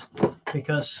Bluebird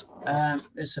because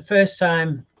it's the first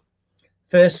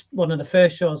one of the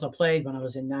first shows I played when I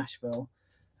was in Nashville,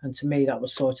 and to me that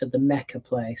was sort of the Mecca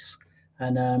place.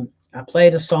 And I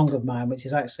played a song of mine which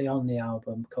is actually on the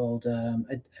album called I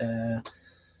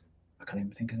can't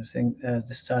even think of the thing.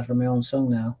 The start of my own song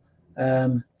now.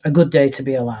 A Good Day to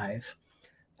Be Alive.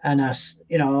 And I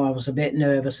was a bit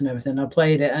nervous and everything. I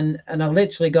played it, and I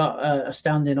literally got a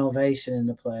standing ovation in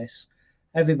the place.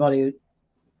 Everybody,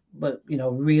 but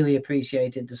really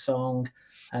appreciated the song,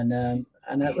 and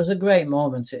it was a great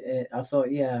moment. I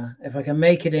thought, yeah, if I can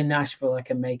make it in Nashville, I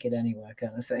can make it anywhere,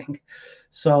 kind of thing.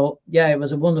 So yeah, it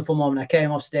was a wonderful moment. I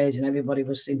came off stage and everybody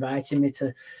was inviting me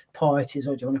to parties,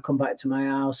 or do you want to come back to my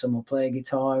house and we'll play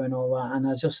guitar and all that. And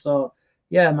I just thought,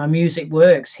 yeah, my music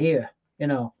works here,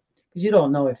 because you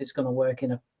don't know if it's going to work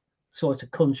in a sort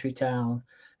of country town,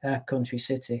 country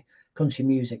city, country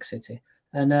music city,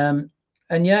 and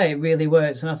yeah, it really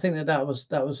works. And I think that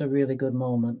was a really good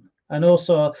moment. And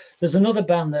also, there's another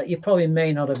band that you probably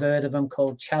may not have heard of them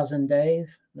called Chaz and Dave.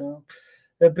 No,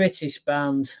 they're a British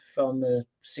band from the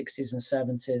 60s and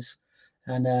 70s,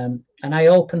 and I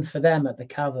opened for them at the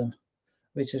Cavern,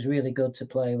 which was really good to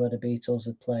play where the Beatles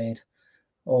had played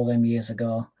all them years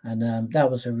ago, and that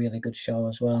was a really good show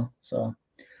as well. So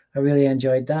I really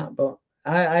enjoyed that. But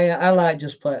I like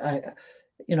just play.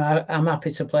 I'm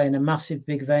happy to play in a massive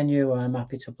big venue, or I'm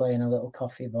happy to play in a little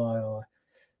coffee bar, or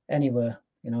anywhere.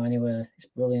 Anywhere. It's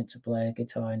brilliant to play a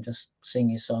guitar and just sing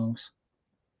your songs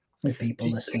with people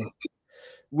Do, listening.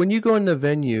 when you go in the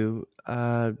venue,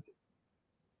 how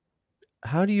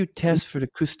do you test for the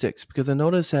acoustics? Because I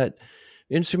notice that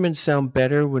instruments sound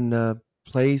better when the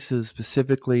place is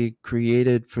specifically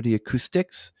created for the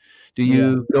acoustics? Do Yeah.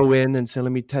 you go in and say,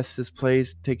 "Let me test this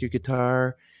place," take your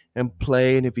guitar and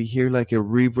play, and if you hear like a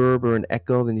reverb or an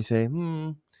echo, then you say,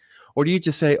 "Hmm." Or do you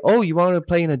just say, "Oh, you want to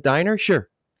play in a diner? Sure."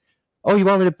 "Oh, you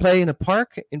want me to play in a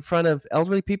park in front of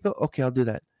elderly people? Okay, I'll do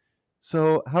that."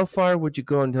 So, how far would you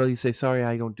go until you say, "Sorry,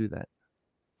 I don't do that"?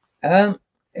 Um,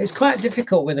 it's quite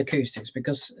difficult with acoustics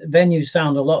because venues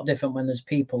sound a lot different when there's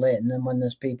people in than when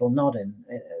there's people not in.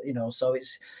 So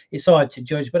it's hard to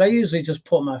judge. But I usually just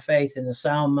put my faith in the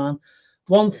sound man.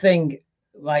 One thing,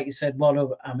 like you said, what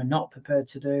am I not prepared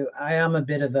to do? I am a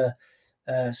bit of a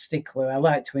stickler. I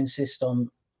like to insist on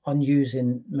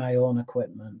using my own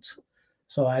equipment.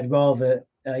 So I'd rather,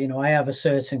 I have a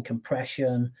certain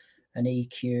compression, an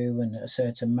EQ, and a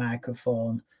certain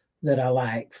microphone that I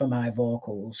like for my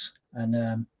vocals,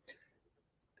 and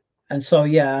so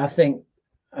yeah, I think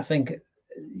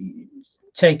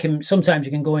taking sometimes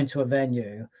you can go into a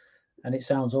venue and it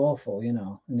sounds awful,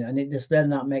 and it just then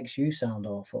that makes you sound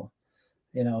awful,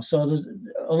 So there's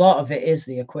a lot of it is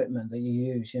the equipment that you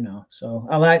use. So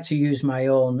I like to use my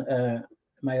own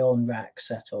rack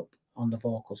setup on the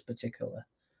vocals, particularly.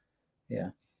 Yeah.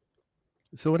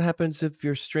 So, what happens if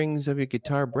your strings of your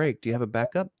guitar break? Do you have a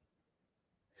backup?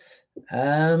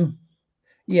 Um.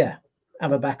 Yeah. I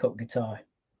have a backup guitar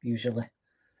usually.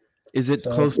 Is it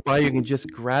So close by? You can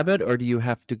just grab it, or do you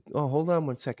have to? Oh, hold on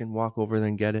 1 second. Walk over and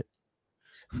then get it.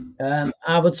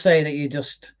 I would say that you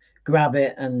just grab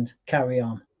it and carry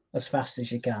on as fast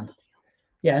as you can.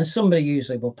 Yeah, and somebody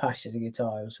usually will pass you the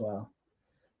guitar as well.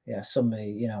 Yeah,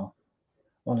 somebody,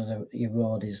 one of your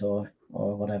roadies or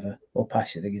whatever will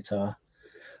pass you the guitar.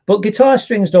 But guitar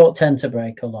strings don't tend to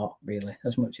break a lot, really,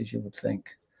 as much as you would think.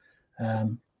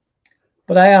 Um,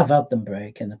 but I have had them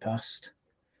break in the past.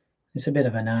 It's a bit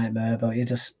of a nightmare, but you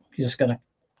just got to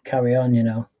carry on.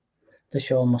 The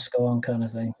show must go on, kind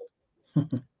of thing.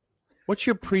 What's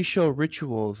your pre-show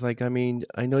rituals? Like, I mean,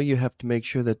 I know you have to make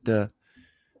sure that the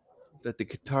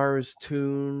guitar is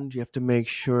tuned. You have to make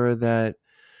sure that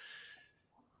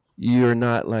you're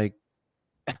not like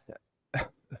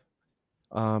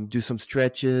do some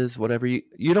stretches, whatever.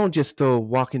 You don't just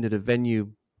walk into the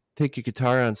venue, take your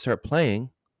guitar and start playing.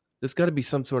 There's got to be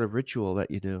some sort of ritual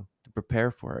that you do to prepare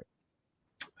for it.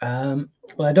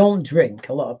 Well, I don't drink.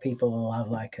 A lot of people will have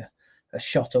like a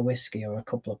shot of whiskey or a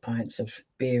couple of pints of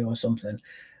beer or something.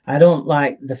 I don't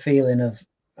like the feeling of,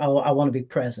 I want to be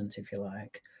present, if you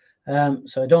like.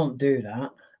 So I don't do that.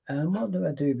 What do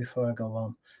I do before I go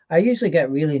on? I usually get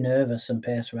really nervous and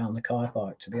pace around the car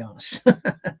park, to be honest.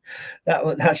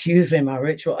 That's usually my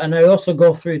ritual. And I also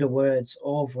go through the words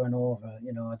over and over.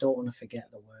 I don't want to forget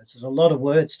the words. There's a lot of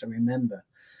words to remember.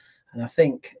 And I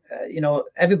think,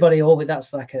 everybody always,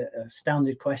 that's like a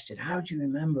standard question. How do you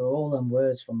remember all them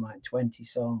words from like 20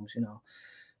 songs?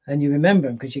 And you remember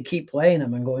them because you keep playing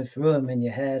them and going through them in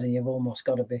your head, and you've almost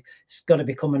it's got to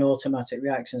become an automatic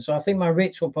reaction. So I think my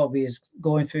ritual probably is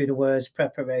going through the words,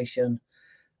 preparation,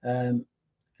 um,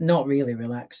 not really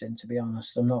relaxing, to be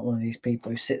honest. I'm not one of these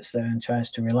people who sits there and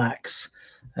tries to relax.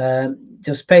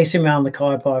 Just pacing around the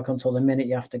car park until the minute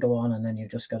you have to go on, and then you've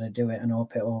just got to do it and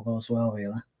hope it all goes well,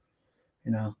 really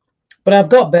you know. But I've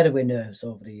got better with nerves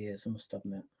over the years, I must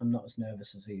admit. I'm not as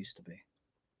nervous as I used to be.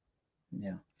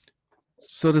 Yeah.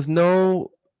 So there's no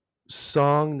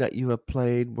song that you have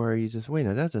played where you just wait.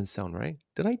 Now that doesn't sound right.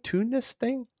 Did I tune this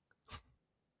thing?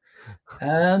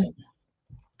 Um,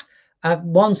 I've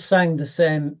once sang the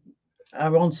same. I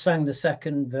once sang the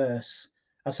second verse.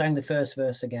 I sang the first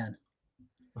verse again.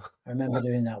 I remember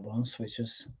doing that once, which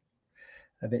was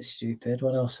a bit stupid.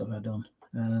 What else have I done?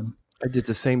 I did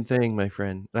the same thing, my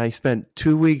friend. I spent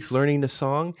 2 weeks learning the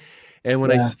song, and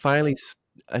when Yeah. finally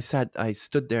I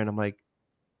stood there and I'm like,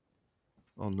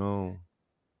 oh no.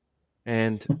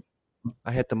 And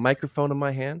I had the microphone in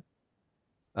my hand.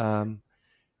 Um,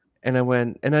 and I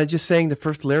went and I just sang the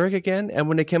first lyric again. And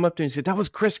when they came up to me and said, "That was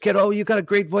Chris Kidd. Oh, you got a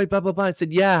great voice, blah blah blah." I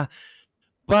said, "Yeah,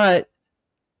 but."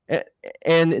 a-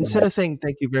 And instead of saying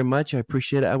thank you very much, I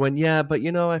appreciate it, I went, "Yeah, but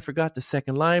I forgot the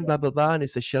second line, blah blah blah." And they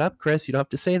said, "Shut up, Chris. You don't have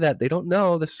to say that. They don't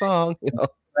know the song."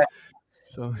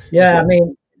 So Yeah, I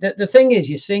mean, the thing is,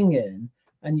 you're singing,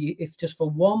 and if just for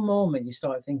one moment you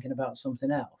start thinking about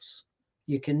something else,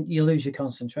 you lose your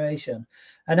concentration.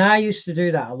 And I used to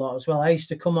do that a lot as well. I used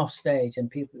to come off stage, and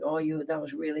people, oh, that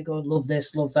was really good, love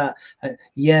this, love that.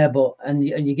 Yeah, but and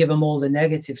you give them all the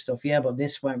negative stuff. Yeah, but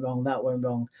this went wrong, that went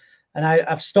wrong, and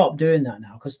I've stopped doing that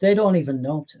now because they don't even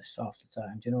notice half the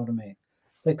time. Do you know what I mean?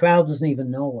 The crowd doesn't even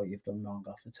know what you've done wrong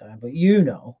half the time, but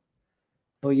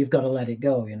but you've got to let it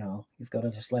go. You've got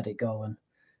to just let it go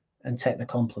and take the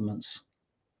compliments.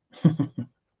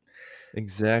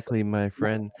 Exactly, my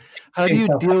friend. How do Shoot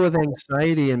you off. deal with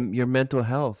anxiety and your mental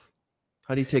health?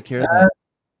 How do you take care of that?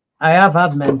 I have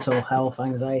had mental health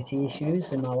anxiety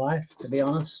issues in my life, to be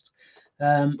honest.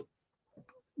 Um,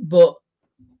 but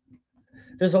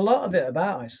there's a lot of it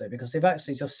about, actually, because they've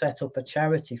actually just set up a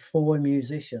charity for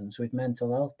musicians with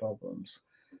mental health problems,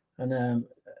 and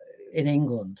in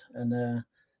England, and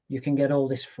you can get all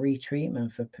this free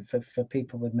treatment for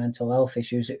people with mental health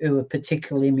issues who are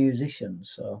particularly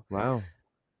musicians. So, Wow.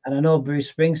 and I know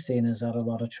Bruce Springsteen has had a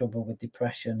lot of trouble with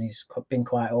depression. He's been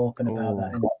quite open about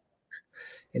that Oh.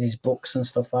 in his books and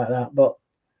stuff like that. But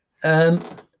um,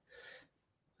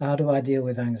 how do I deal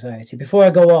with anxiety? Before I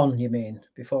go on, you mean?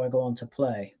 Before I go on to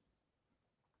play?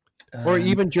 Or Um,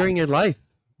 even during your life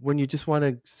when you just want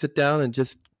to sit down and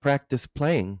just practice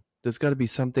playing. There's got to be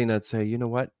something that say, you know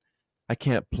what? I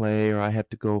can't play, or I have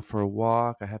to go for a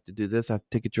walk. I have to do this. I have to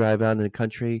take a drive out in the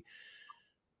country.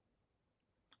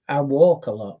 I walk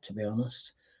a lot, to be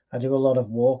honest. I do a lot of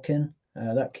walking.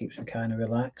 That keeps me kind of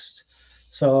relaxed.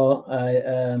 So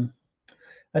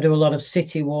I do a lot of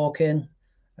city walking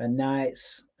at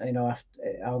nights. You know,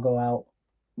 I'll go out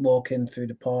walking through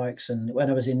the parks. And when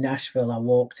I was in Nashville, I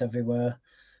walked everywhere,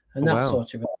 and Oh, that wow.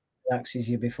 sort of relaxes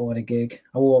you before the gig.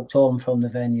 I walked home from the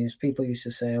venues. People used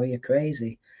to say, "Oh, you're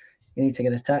crazy. You need to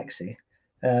get a taxi."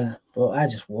 But I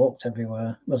just walked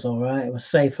everywhere. It was all right. It was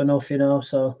safe enough, you know.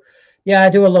 So, yeah, I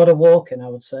do a lot of walking, I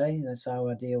would say. That's how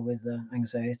I deal with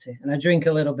anxiety. And I drink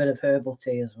a little bit of herbal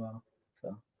tea as well.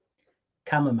 So,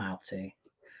 chamomile tea,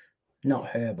 not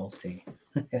herbal tea.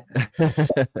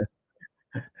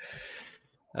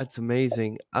 That's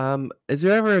amazing. Is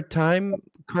there ever a time,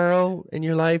 Carl, in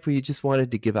your life where you just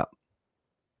wanted to give up?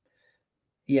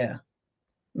 Yeah,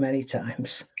 many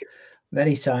times.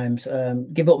 Many times.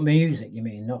 Give up music, you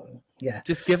mean? Not, yeah.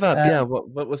 Just give up. Uh, Yeah.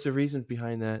 What was the reason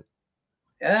behind that?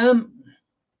 um,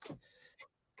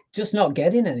 just not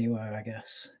getting anywhere, I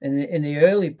guess. In the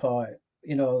early part,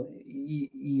 you know,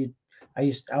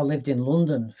 I lived in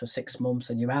London for 6 months,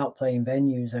 and you're out playing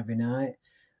venues every night,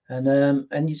 and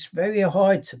it's very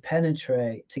hard to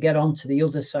penetrate to get onto the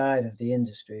other side of the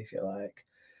industry, if you like.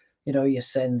 You know, you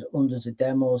send hundreds of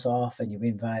demos off, and you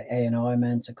invite A&R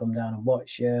men to come down and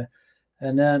watch you,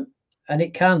 and um, and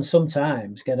it can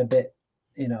sometimes get a bit,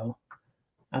 you know,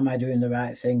 am I doing the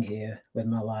right thing here with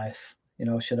my life? You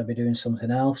know, should I be doing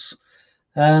something else?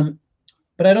 Um,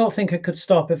 but I don't think I could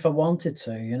stop if I wanted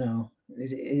to. You know,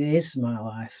 it is my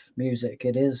life, music.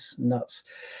 It is, and that's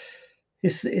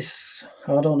it's.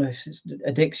 I don't know if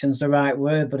addiction's the right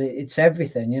word, but it's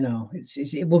everything. You know,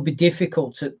 it would be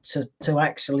difficult to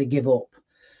actually give up.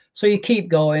 So you keep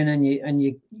going, and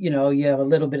you know you have a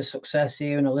little bit of success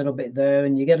here and a little bit there,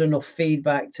 and you get enough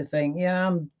feedback to think, yeah,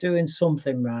 I'm doing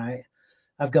something right.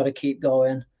 I've got to keep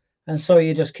going. And so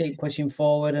you just keep pushing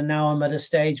forward. And now I'm at a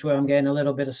stage where I'm getting a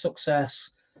little bit of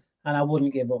success, and I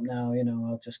wouldn't give up now. You know,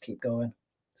 I'll just keep going.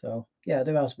 So yeah,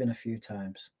 there has been a few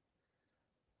times.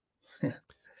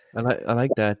 I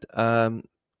like that.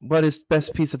 What is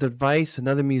best piece of advice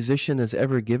another musician has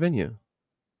ever given you?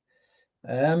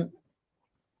 um,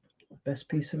 Best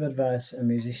piece of advice a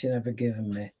musician ever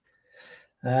given me.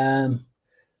 Um,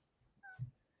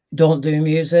 don't do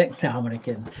music. No, I'm only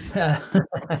kidding.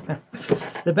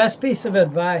 The best piece of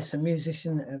advice a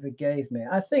musician ever gave me,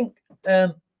 I think,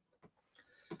 um,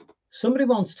 somebody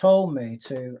once told me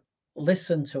to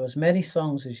listen to as many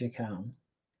songs as you can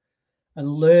and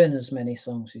learn as many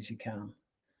songs as you can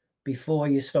before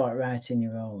you start writing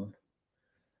your own.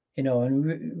 You know, and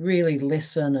really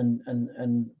listen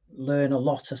and learn a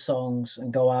lot of songs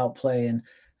and go out playing,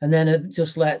 and then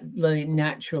just let it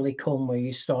naturally come where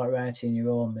you start writing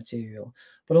your own material.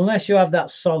 But unless you have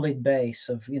that solid base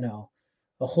of, you know,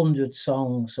 100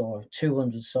 songs or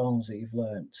 200 songs that you've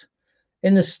learnt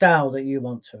in the style that you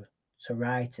want to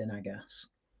write in, I guess.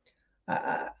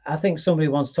 I think somebody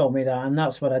once told me that, and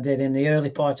that's what I did in the early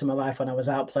part of my life when I was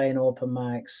out playing open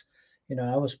mics. You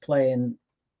know, I was playing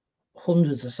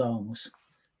hundreds of songs,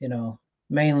 you know,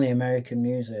 mainly American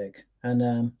music,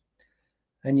 and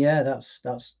yeah, that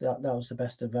was the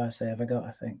best advice I ever got.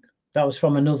 I think that was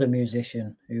from another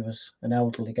musician who was an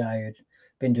elderly guy who'd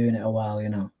been doing it a while. You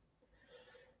know,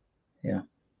 yeah.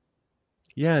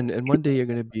 Yeah, and one day you're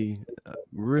going to be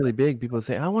really big. People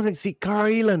say, "I want to see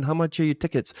Karl Eland. How much are your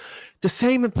tickets?" The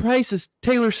same in price as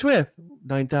Taylor Swift,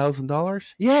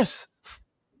 $9,000. Yes,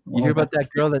 you hear Well, about that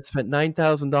girl that spent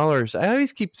 $9,000. I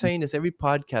always keep saying this every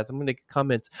podcast. I'm going to get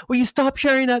comments. Will you stop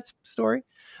sharing that story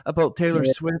about Taylor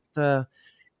yeah, Swift?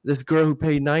 This girl who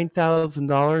paid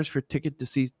 $9,000 for a ticket to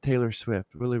see Taylor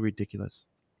Swift. Really ridiculous.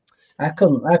 I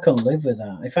couldn't live with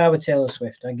that. If I were Taylor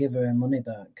Swift, I'd give her her money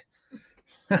back.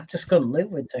 I just couldn't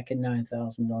live with taking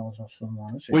 $9,000 off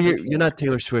someone. It's Well, you're ridiculous. not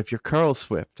Taylor Swift. You're Carl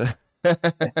Swift.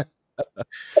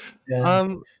 Yeah,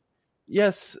 um,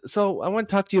 yes. So I want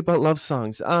to talk to you about love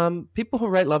songs. People who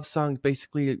write love songs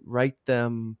basically write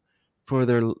them for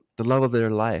the love of their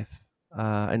life.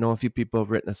 I know a few people have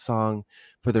written a song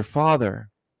for their father.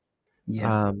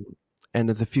 yeah. Um, and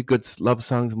there's a few good love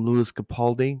songs from Louis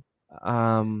Capaldi.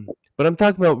 But I'm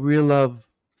talking about real love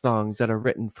songs that are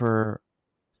written for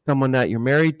someone that you're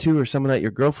married to or someone that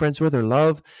you're girlfriends with or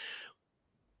love.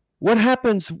 What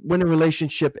happens when a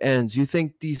relationship ends? You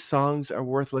think these songs are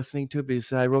worth listening to?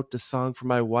 Because I wrote this song for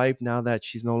my wife. Now that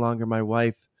she's no longer my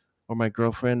wife or my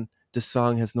girlfriend, this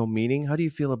song has no meaning. How do you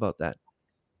feel about that?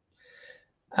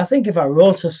 I think if I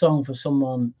wrote a song for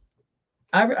someone,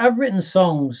 I've written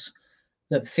songs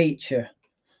that feature,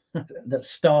 that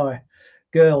star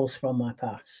girls from my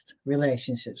past,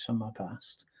 relationships from my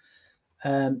past.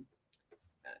 Um,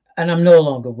 and I'm no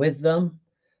longer with them.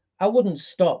 I wouldn't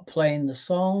stop playing the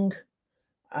song.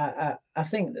 I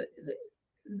think that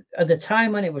at the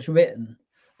time when it was written,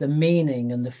 the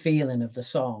meaning and the feeling of the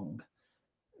song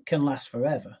can last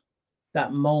forever.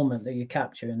 That moment that you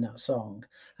capture in that song.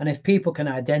 And if people can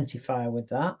identify with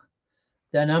that,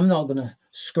 then I'm not going to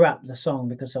scrap the song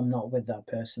because I'm not with that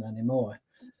person anymore.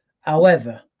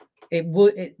 However,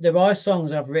 there are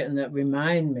songs I've written that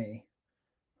remind me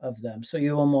of them. So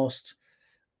you almost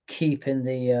keeping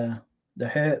the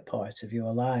hurt part of you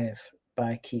alive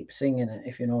by keep singing it,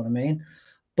 if you know what I mean.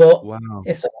 But Wow.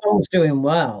 if the song's doing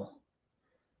well,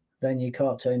 then you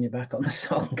can't turn your back on the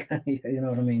song. You know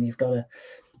what I mean? You've got to.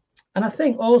 And I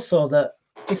think also that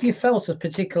if you felt a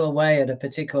particular way at a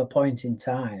particular point in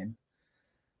time,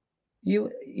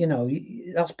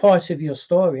 that's part of your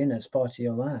story, and it's part of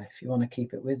your life. You want to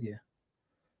keep it with you.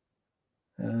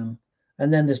 Um,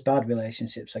 and then there's bad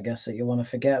relationships, I guess, that you want to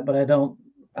forget. But I don't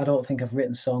think I've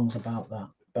written songs about that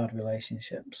bad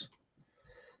relationships.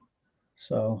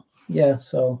 So yeah,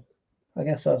 so I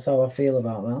guess that's how I feel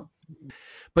about that.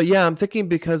 But yeah, I'm thinking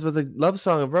because with a love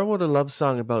song, if I wrote a love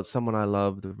song about someone I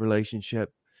loved, a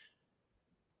relationship,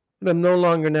 and I'm no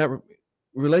longer in that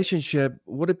relationship,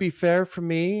 would it be fair for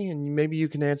me? And maybe you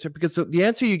can answer because the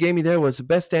answer you gave me there was the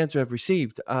best answer I've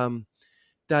received. That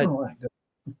Oh, right,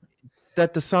 good.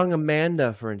 that the song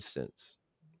Amanda, for instance,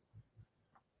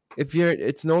 if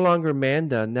it's no longer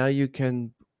Amanda, now you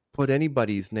can put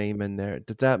anybody's name in there.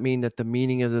 Does that mean that the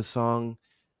meaning of the song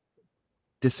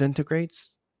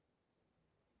disintegrates?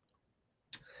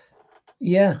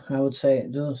 Yeah, I would say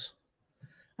it does.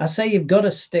 I say you've got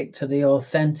to stick to the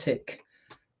authentic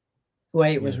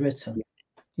way it Yeah. was written.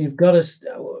 You've got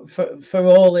to, for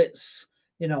all its,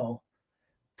 you know,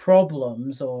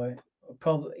 problems or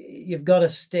you've got to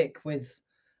stick with.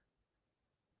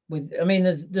 I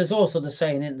mean, there's also the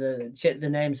saying in the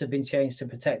names have been changed to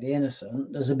protect the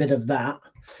innocent. There's a bit of that.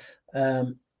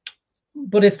 Um,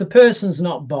 but if the person's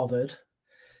not bothered,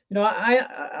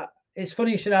 it's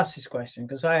funny you should ask this question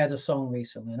because I had a song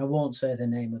recently, and I won't say the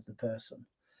name of the person.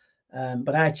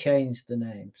 But I changed the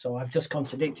name, so I've just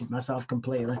contradicted myself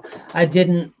completely. I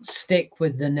didn't stick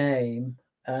with the name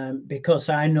because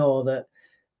I know that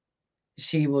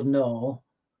she would know,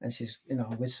 and she's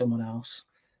with someone else,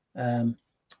 um,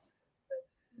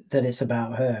 that it's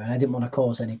about her, and I didn't want to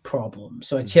cause any problems,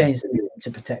 so I Mhm. changed the name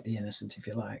to protect the innocent, if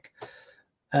you like.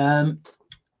 Um,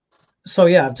 so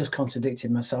yeah, I've just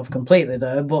contradicted myself completely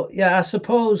there, but yeah, I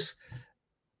suppose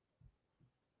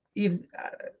you've.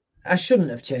 I shouldn't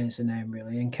have changed the name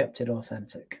really and kept it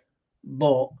authentic,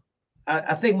 but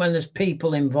I think when there's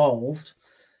people involved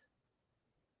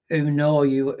who know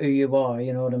who you are,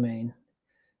 you know what I mean.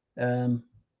 Um,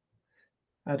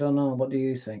 I don't know. What do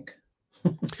you think?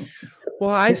 Well,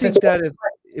 I It's a think that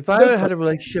if I good had question. a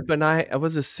relationship and I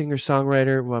was a singer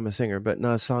songwriter, well, I'm a singer, but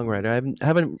not a songwriter. I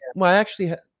haven't. Well, I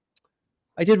actually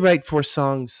I did write 4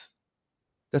 songs.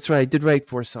 That's right, I did write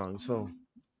 4 songs. So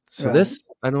Right. this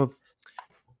I don't know if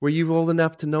were you old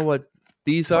enough to know what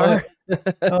these Oh, are?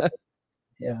 oh,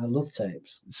 yeah. I love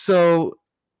tapes. So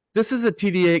this is a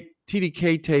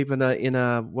TDK tape in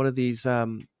a one of these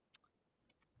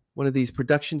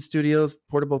production studios,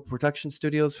 portable production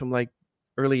studios from like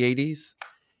early 80s.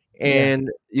 Yeah.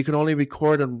 And you can only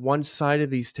record on one side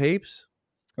of these tapes.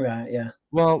 Right. Yeah.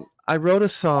 Well, I wrote a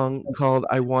song called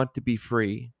I Want to Be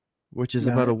Free, which is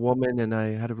about Right. a woman and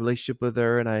I had a relationship with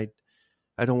her and I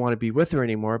don't want to be with her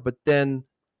anymore. But then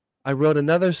I wrote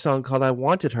another song called I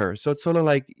Wanted Her. So it's sort of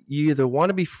like you either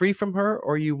want to be free from her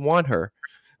or you want her.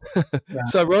 Right.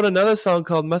 So I wrote another song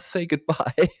called Must Say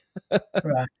Goodbye.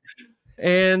 Right.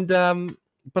 And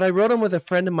but I wrote them with a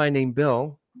friend of mine named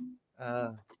Bill.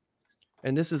 Uh,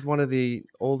 and this is one of the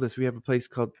oldest. We have a place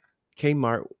called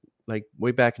Kmart like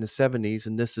way back in the 70s,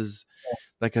 and this is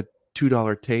like a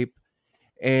 $2 tape.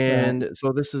 Right. And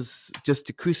so this is just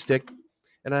acoustic,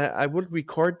 and I would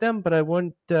record them, but I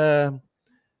wouldn't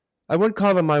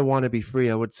call them "I Want to Be Free."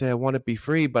 I would say "I Want to Be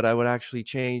Free," but I would actually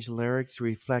change the lyrics to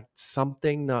reflect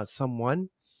something, not someone.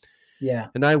 Yeah.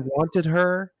 And I wanted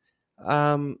her,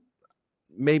 um,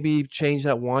 maybe change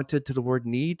that "wanted" to the word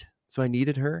 "need," so I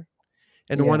needed her.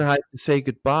 And when Yeah. I had to say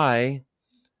goodbye,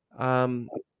 um,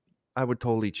 I would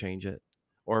totally change it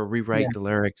or Yeah. rewrite the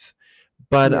lyrics.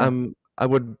 But Yeah. I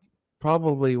would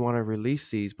probably want to release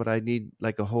these, but I need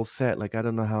like a whole set. Like I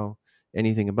don't know how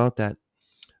anything about that.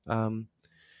 Um,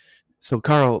 so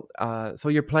Carl, so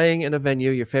you're playing in a venue,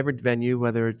 your favorite venue,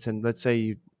 whether it's in, let's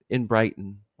say, in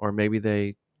Brighton, or maybe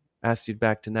they asked you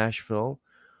back to Nashville,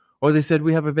 or they said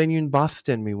we have a venue in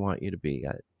Boston we want you to be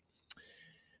at.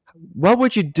 What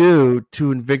would you do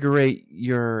to invigorate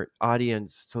your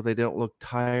audience so they don't look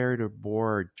tired or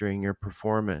bored during your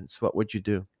performance? What would you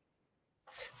do?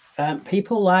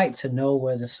 People like to know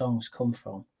where the songs come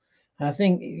from. And I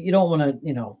think you don't want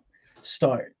to,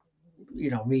 start,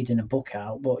 reading a book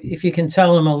out, but if you can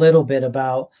tell them a little bit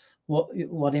about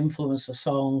what influenced the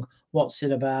song, what's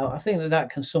it about, I think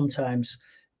that can sometimes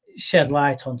shed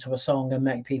light onto a song and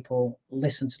make people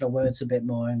listen to the words a bit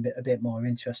more and a bit more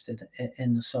interested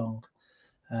in the song.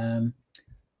 Um,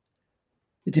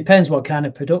 it depends what kind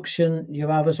of production you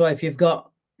have as well. If you've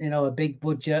got, a big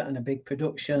budget and a big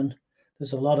production,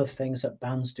 there's a lot of things that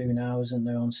bands do now, isn't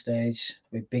there, on stage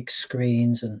with big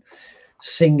screens and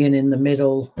singing in the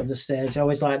middle of the stage. I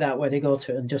always like that where they go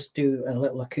to and just do a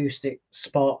little acoustic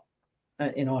spot.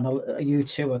 And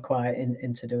U2 are quite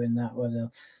into doing that where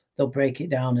they'll break it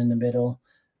down in the middle.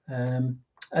 Um,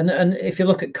 and if you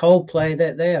look at Coldplay,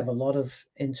 they have a lot of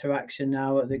interaction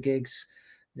now at the gigs.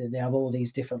 They have all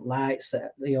these different lights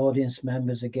that the audience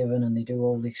members are given, and they do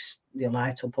all this. They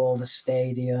light up all the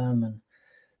stadium, and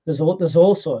there's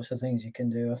all sorts of things you can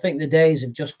do. I think the days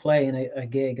of just playing a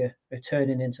gig are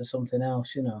turning into something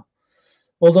else.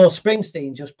 Although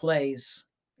Springsteen just plays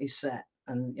his set,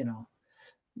 and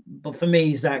but for me,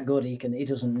 he's that good. He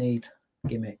doesn't need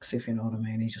gimmicks, if you know what I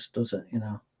mean. He just does it.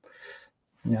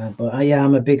 Yeah, but yeah,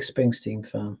 I'm a big Springsteen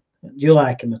fan. Do you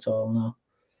like him at all? No.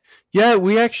 Yeah,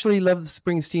 we actually love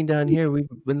Springsteen down here. We've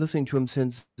been listening to him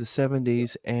since the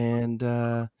 70s, and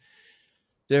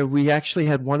there we actually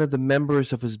had one of the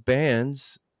members of his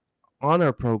bands on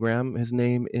our program. His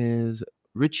name is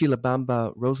Richie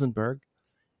Labamba Rosenberg,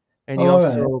 and he All right.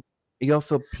 also he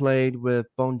also played with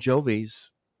Bon Jovi's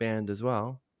band as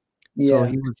well. So Yeah.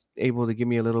 he was able to give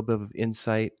me a little bit of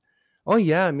insight. Oh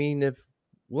yeah, I mean, if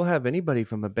we'll have anybody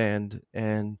from a band,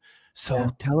 and so Yeah.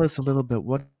 tell us a little bit.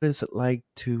 What is it like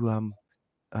to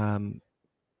um,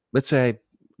 let's say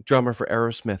drummer for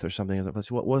Aerosmith or something.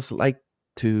 What was it like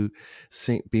to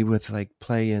be with like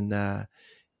play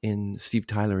in Steve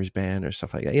Tyler's band or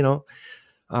stuff like that,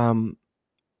 Um,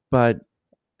 but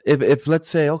if let's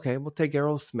say, okay, we'll take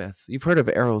Aerosmith. You've heard of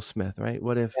Aerosmith, right?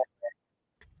 What if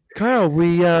Carl,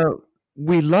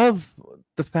 we love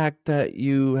the fact that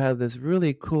you have this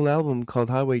really cool album called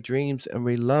Highway Dreams, and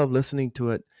we love listening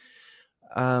to it.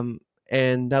 Um,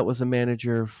 and that was a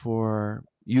manager for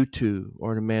U2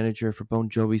 or the manager for Bon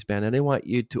Jovi's band, and they want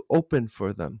you to open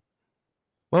for them.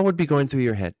 What would be going through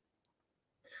your head?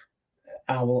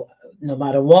 I will, no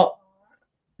matter what,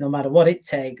 no matter what it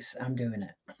takes, I'm doing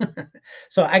it.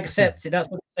 So accept it. That's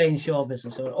what they say in show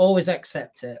business. So always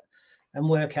accept it and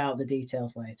work out the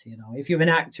details later. If you're an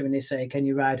actor and they say, "Can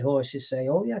you ride horses?" Say,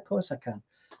 "Oh yeah, of course I can,"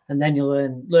 and then you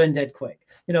learn dead quick.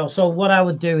 So what I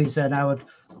would do is then I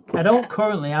don't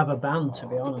currently have a band, to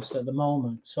be honest, at the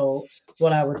moment. So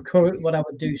what I would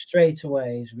do straight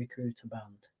away is recruit a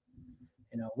band.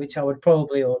 Which I would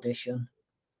probably audition.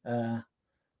 Uh,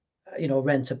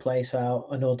 rent a place out,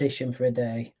 an audition for a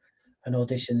day, and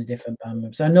audition the different band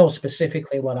members. I know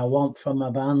specifically what I want from my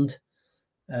band,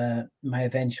 my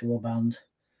eventual band,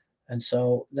 and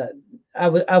so that I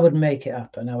would make it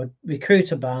happen. I would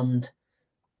recruit a band,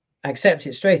 accept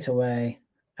it straight away,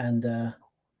 and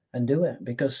do it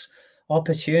because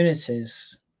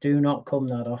opportunities do not come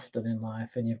that often in life,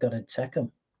 and you've got to take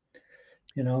them.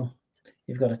 You know,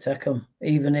 you've got to take them,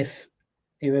 even if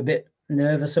you're a bit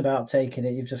nervous about taking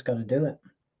it. You've just got to do it.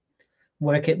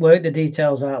 Work the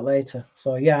details out later.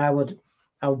 So yeah, I would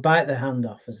bite the hand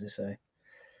off, as they say.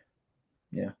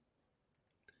 Yeah.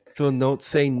 So don't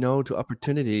say no to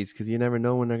opportunities because you never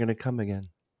know when they're going to come again.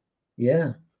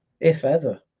 Yeah, if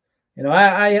ever.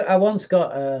 I once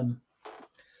got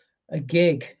a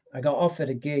gig. I got offered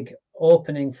a gig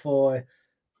opening for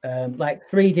like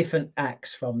three different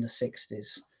acts from the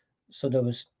 '60s. So there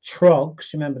was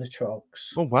Trogs. Remember the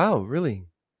Trogs? Oh wow, really?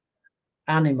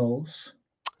 Animals.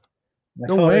 I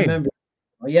No can't way. remember.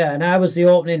 Yeah, and I was the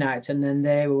opening act, and then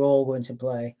they were all going to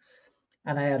play,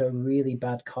 and I had a really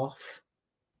bad cough.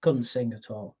 Couldn't sing at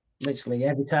all. Literally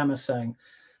every time I sang,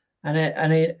 and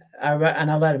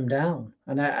I let him down.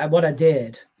 And what I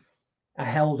did, I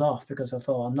held off because I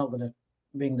thought I'm not going to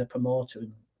ring the promoter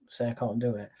and say I can't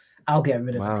do it. I'll get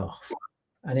rid of the Wow. cough,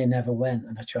 and he never went.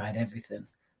 And I tried everything.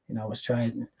 I was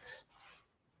trying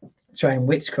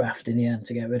witchcraft in the end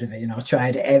to get rid of it. I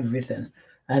tried everything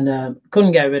and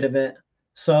couldn't get rid of it.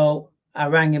 So I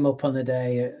rang him up on the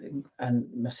day, and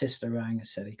my sister rang and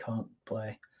said he can't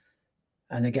play.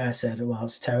 And the guy said, "Well,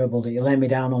 it's terrible that you let me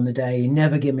down on the day. You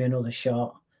never give me another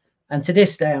shot." And to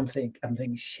this day, I'm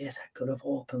thinking, shit, I could have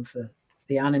opened for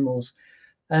the Animals,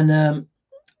 and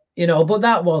but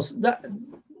that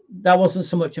wasn't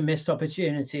so much a missed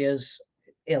opportunity as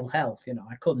ill health.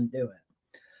 I couldn't do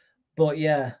it. But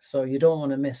yeah, so you don't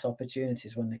want to miss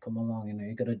opportunities when they come along.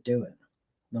 You got to do it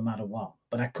no matter what.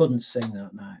 But I couldn't sing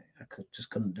that night. Just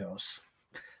couldn't do it. I was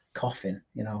coughing.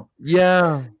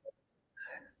 Yeah.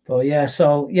 But yeah,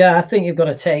 so yeah, I think you've got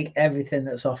to take everything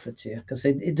that's offered to you because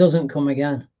it doesn't come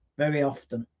again very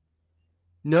often.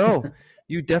 No,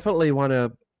 you definitely want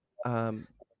to.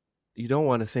 You don't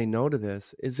want to say no to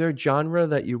this. Is there a genre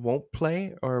that you won't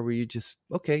play, or were you just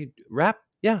okay? Rap,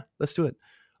 yeah, let's do it.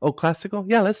 Oh, classical,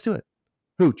 yeah, let's do it.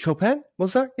 Who? Chopin,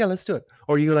 Mozart, yeah, let's do it.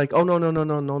 Or you like, oh no, no, no,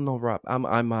 no, no, no, rap.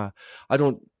 I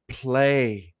don't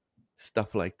play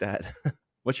stuff like that.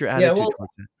 What's your Yeah, attitude well,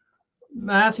 towards it?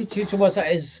 my attitude towards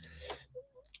that is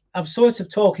I'm sort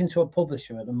of talking to a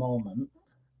publisher at the moment,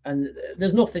 and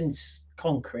there's nothing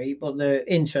concrete, but they're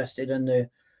interested and they're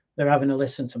having a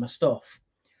listen to my stuff.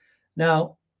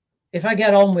 Now, if I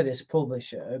get on with this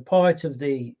publisher, part of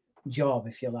the job,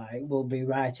 if you like, will be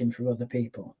writing for other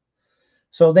people.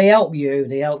 So they help you.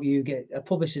 They help you get a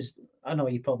publisher's. I know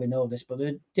you probably know this, but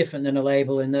they're different than a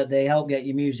label in that they help get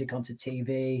your music onto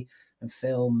TV and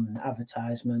film and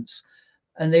advertisements,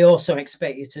 and they also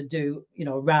expect you to do,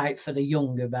 write for the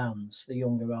younger bands, the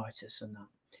younger artists, and that.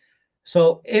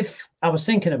 So if I was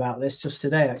thinking about this just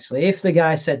today, actually, if the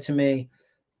guy said to me,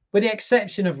 with the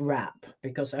exception of rap,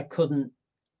 because I couldn't,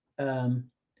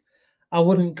 I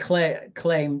wouldn't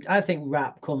claim. I think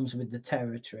rap comes with the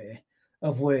territory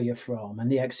of where you're from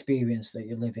and the experience that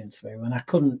you're living through, and I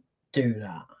couldn't do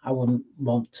that. I wouldn't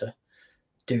want to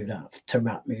do that to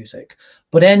rap music.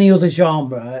 But any other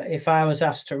genre, if I was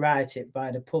asked to write it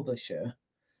by the publisher,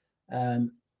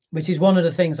 which is one of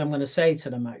the things I'm going to say to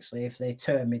them actually, if they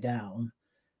turn me down,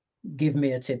 give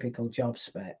me a typical job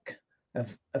spec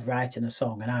of writing a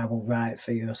song, and I will write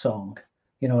for you a song.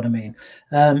 You know what I mean?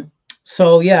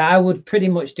 So yeah, I would pretty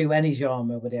much do any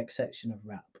genre with the exception of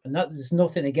rap. And that there's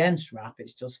nothing against rap.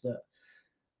 It's just that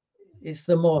it's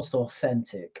the most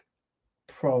authentic,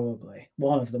 probably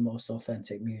one of the most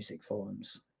authentic music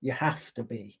forms. You have to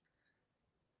be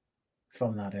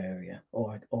from that area,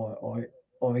 or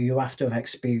you have to have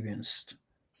experienced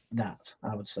that.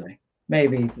 I would say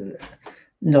maybe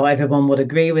not everyone would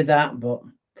agree with that, but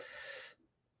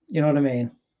you know what I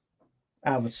mean.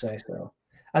 I would say so.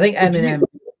 I think If you, Eminem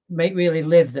really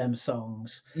live them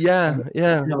songs, and yeah,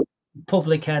 yeah.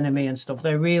 Public Enemy and stuff.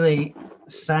 They really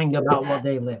sang about what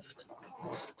they lived.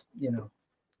 You know,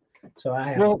 so I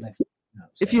haven't Well, lived that.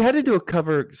 if So you had to do a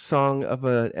cover song of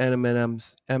an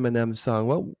Eminem song,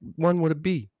 what one would it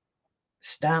be?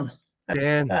 Stan,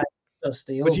 Dan. that's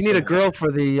the But you need a ultimate. girl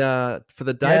for the Yeah,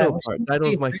 Dido well, part.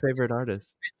 Dido's my favorite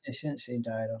artist. she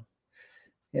died on.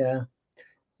 Yeah,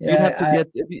 You'd have yeah. to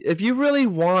get if you really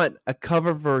want a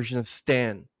cover version of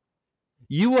Stan,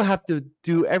 you will have to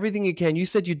do everything you can. You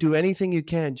said you do anything you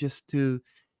can just to,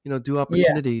 do Yeah.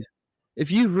 opportunities.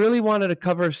 If you really wanted a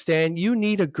cover of Stan, you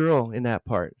need a girl in that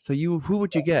part. So who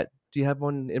would you get? Do you have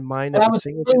one in mind that Well, I would would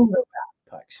sing with you? sing the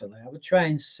rap actually. I would try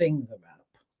and sing the rap.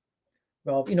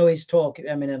 Rob, his talking,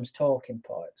 Eminem's talking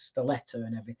parts, the letter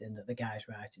and everything that the guy's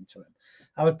writing to him.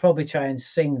 I would probably try and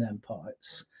sing them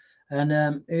parts.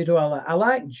 And who do I like? I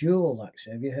like Jewel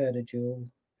actually. Have you heard of Jewel?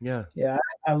 Yeah. Yeah,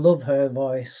 I love her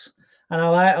voice, and I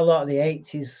like a lot of the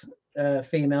 '80s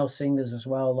female singers as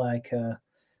well, like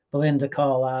Belinda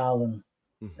Carlisle and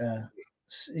Mhm. uh, Yeah,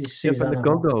 from the Susanna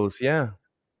Go-Go's, yeah.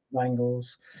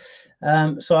 Bangles.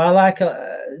 So I like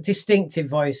distinctive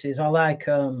voices. I like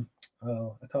I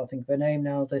can't think of her name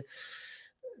now. The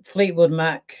Fleetwood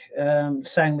Mac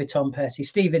sang with Tom Petty.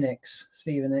 Stevie Nicks.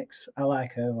 Stevie Nicks. I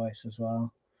like her voice as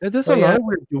well. There's a But lot yeah, of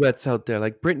weird duets out there,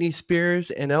 like Britney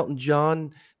Spears and Elton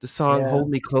John, the song yeah,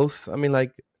 "Hold Me Close." I mean,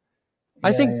 like,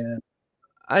 I yeah, think yeah.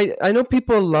 I know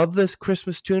people love this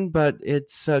Christmas tune, but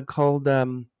it's called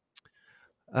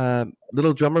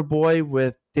Little Drummer Boy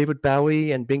with David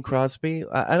Bowie and Bing Crosby.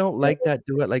 I don't like that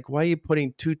duet. Like, why are you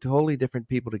putting two totally different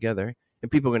people together? And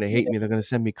people are going to hate me. They're going to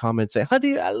send me comments say,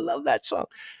 "Honey, I love that song."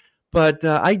 But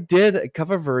I did a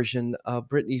cover version of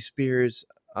Britney Spears'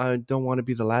 "I Don't Want to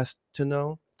Be the Last to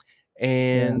Know,"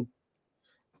 Yeah. and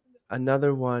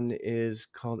another one is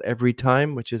called "Every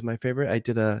Time," which is my favorite. I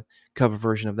did a cover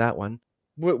version of that one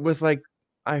with like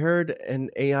I heard an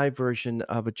AI version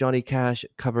of a Johnny Cash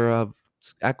cover of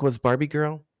Aqua's "Barbie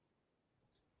Girl."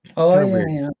 Oh Kind of yeah, weird.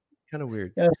 yeah. Kind of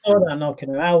weird. Yeah, I saw that knocking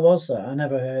around. How was that? I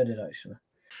never heard it actually.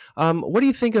 What do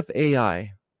you think of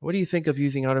AI? What do you think of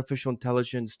using artificial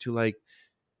intelligence to like?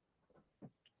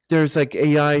 There's like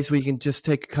AIs where you can just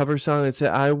take a cover song and say,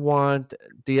 "I want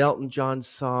the Elton John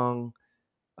song,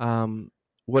 um,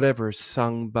 whatever,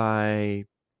 sung by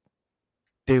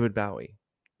David Bowie,"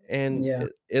 and Yeah.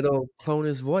 it'll clone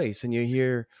his voice, and you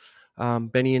hear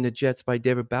 "Benny and the Jets" by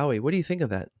David Bowie. What do you think of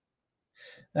that?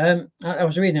 I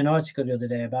was reading an article the other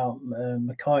day about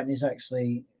McCartney's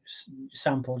actually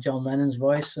sampled John Lennon's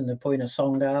voice, and they're putting a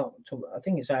song out. I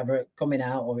think it's either coming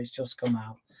out or it's just come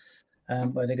out.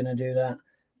 Where they're going to do that.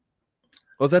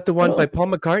 Was that the I one by don't. Paul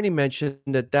McCartney mentioned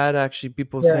that actually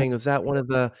people Yeah, saying, was that one of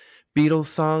the Beatles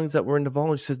songs that were in the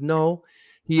volume? He said, no.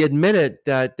 He admitted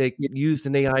that they yeah, used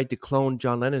an AI to clone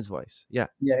John Lennon's voice. Yeah.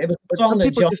 yeah. It was a But song some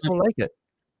that people John. just don't like it.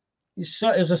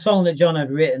 It was a song that John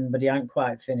had written, but he hadn't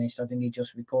quite finished. I think he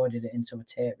just recorded it into a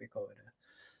tape recorder,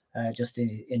 just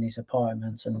in his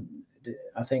apartment, and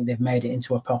I think they've made it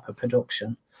into a proper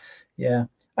production. Yeah,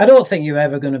 I don't think you're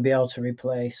ever going to be able to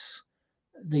replace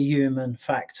the human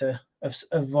factor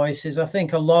of voices. I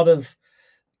think a lot of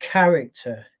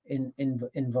character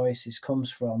in voices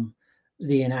comes from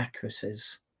the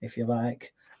inaccuracies, if you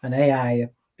like, and AI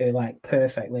are like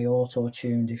perfectly auto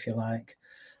tuned, if you like.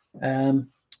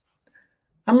 Um,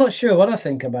 I'm not sure what I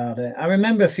think about it. I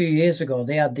remember a few years ago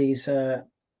they had these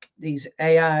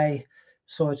AI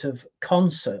sort of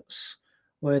concerts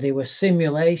where they were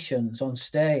simulations on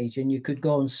stage, and you could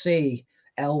go and see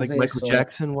Like Michael Elvis or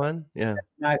Jackson one. Yeah.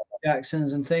 Michael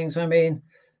Jackson's and things. I mean,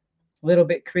 a little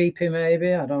bit creepy,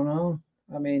 maybe. I don't know.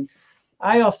 I mean,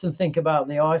 I often think about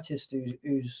the artist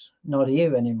who's not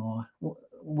here anymore.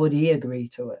 Would he agree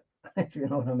to it? If you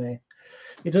know what I mean.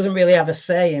 He doesn't really have a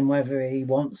say in whether he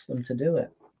wants them to do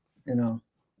it. You know.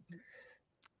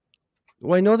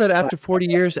 Well, I know that But after 40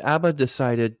 years, ABBA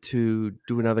decided to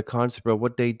do another concert, but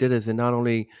what they did is they not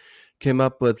only came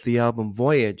up with the album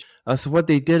Voyage, so what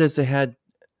they did is they had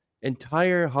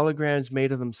entire holograms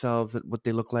made of themselves at what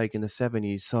they looked like in the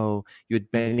 70s. So you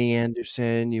had Benny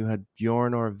Anderson, you had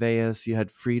Bjorn Orveus, you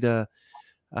had Frida,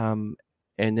 um,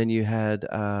 and then you had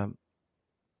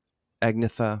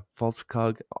Agnetha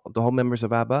Falskog, the whole members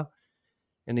of ABBA,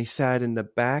 and they sat in the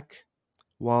back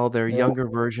while their yeah, younger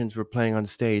versions were playing on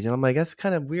stage. And I'm like, that's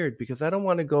kind of weird because I don't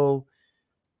want to go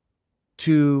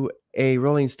to a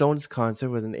Rolling Stones concert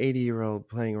with an 80-year-old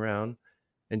playing around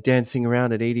and dancing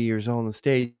around at 80 years old on the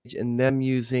stage and them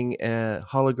using a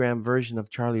hologram version of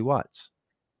Charlie Watts.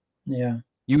 yeah,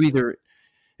 You either,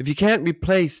 if you can't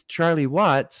replace Charlie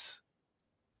Watts,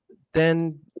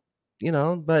 then,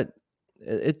 but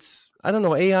it's, I don't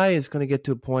know, AI is going to get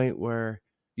to a point where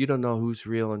you don't know who's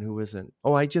real and who isn't.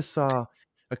 Oh, I just saw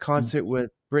a mm, concert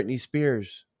with Britney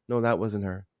Spears. No, that wasn't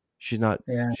her.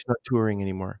 yeah, She's not touring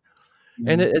anymore.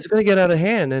 And mm, it's going to get out of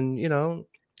hand. And,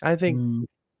 I think mm,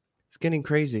 it's getting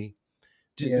crazy.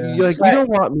 yeah. You like It's like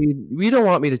you don't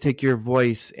want me to take your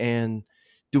voice and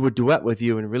do a duet with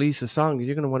you and release a song because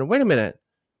you're gonna wonder, wait a minute,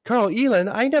 Karl Eland,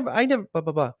 I never blah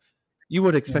blah blah. You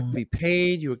would expect to mm, be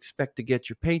paid, you expect to get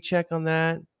your paycheck on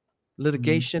that,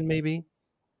 mm, litigation maybe,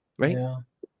 right? yeah.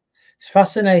 It's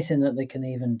fascinating that they can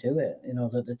even do it. You know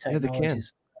that the Yeah, they technology can.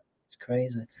 is it's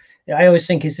crazy. Yeah, I always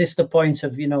think, is this the point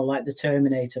of like the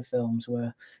Terminator films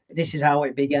where this is how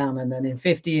it began, and then in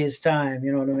 50 years' time,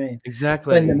 you know what I mean?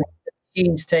 When the Exactly.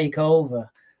 machines take over,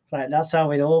 it's like that's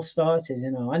how it all started,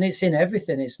 and it's in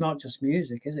everything. It's not just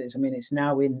music, is it? I mean, it's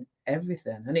now in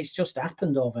everything, and it's just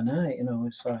happened overnight.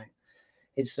 It's like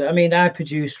I mean,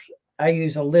 I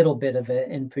use a little bit of it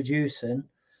in producing,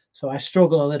 so I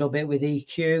struggle a little bit with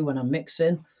EQ when I'm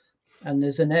mixing. And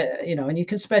there's and you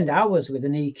can spend hours with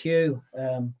an EQ,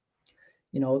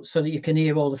 so that you can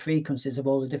hear all the frequencies of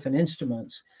all the different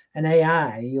instruments. And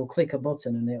AI, you'll click a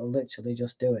button and it'll literally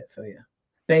just do it for you,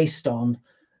 based on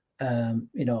um,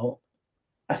 you know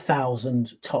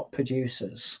 1,000 top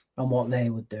producers and what they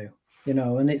would do.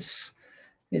 And it's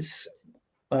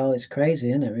well, it's crazy,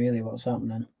 isn't it? Really, what's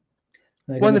happening?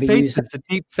 They're Well, going and to the be using. faces, the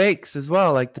deep fakes as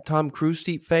well, like the Tom Cruise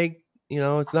deep fake.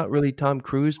 It's not really Tom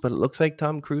Cruise, but it looks like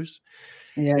Tom Cruise.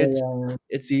 Yeah, It's yeah,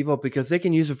 it's evil because they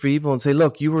can use it for evil and say,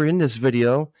 "Look, you were in this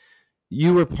video.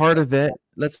 You were part of it.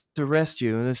 Let's arrest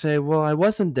you." And they say, "Well, I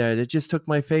wasn't there. They just took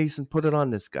my face and put it on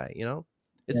this guy."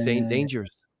 It's yeah, yeah, yeah.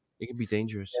 dangerous. It can be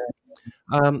dangerous.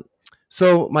 Um,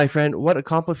 so, my friend, what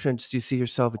accomplishments do you see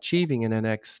yourself achieving in the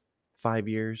next 5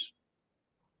 years?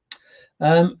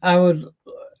 Um, I would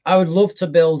I would love to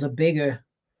build a bigger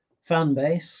fan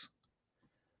base.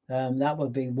 That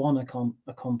would be one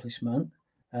accomplishment.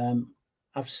 Um,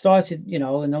 I've started, in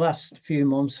the last few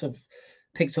months, I've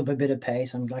picked up a bit of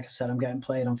pace. And like I said, I'm getting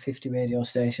played on 50 radio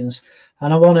stations,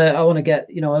 and I want to get,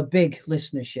 a big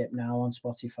listenership now on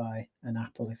Spotify and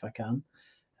Apple if I can.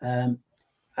 Um,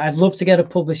 I'd love to get a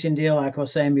publishing deal, like I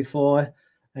was saying before,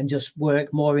 and just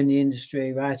work more in the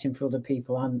industry, writing for other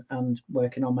people and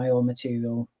working on my own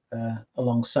material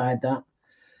alongside that.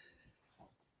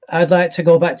 I'd like to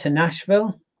go back to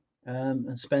Nashville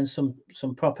and spend some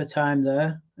proper time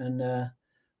there and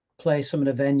play some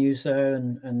of the venues there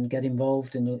and get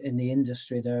involved in the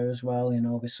industry there as well.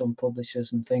 With some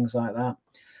publishers and things like that,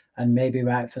 and maybe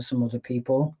write for some other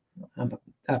people. I'm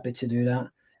happy to do that,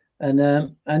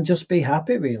 and just be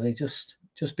happy, really. Just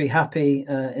be happy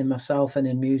in myself and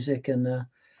in music, and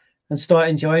start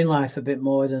enjoying life a bit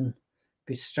more than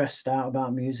be stressed out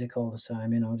about music all the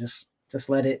time. Just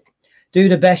let it do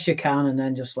the best you can, and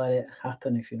then just let it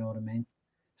happen, if you know what I mean.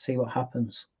 See what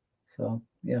happens. So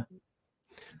yeah.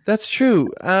 That's true.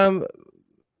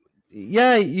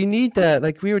 Yeah, you need that.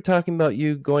 Like we were talking about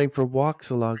you going for walks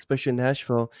a lot, especially in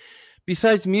Nashville.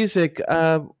 Besides music,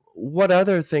 what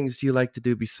other things do you like to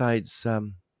do besides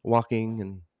walking?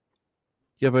 And do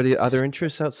you have any other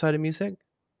interests outside of music?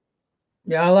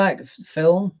 Yeah, I like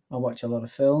film. I watch a lot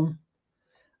of film.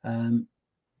 Um,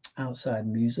 Outside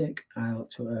music, I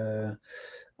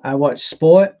watch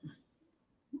sport.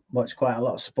 Watch quite a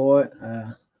lot of sport,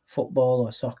 football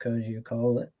or soccer, as you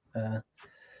call it.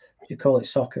 You call it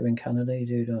soccer in Canada, you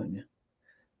do, don't you?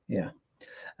 Yeah.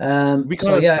 We So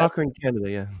call it yeah, soccer in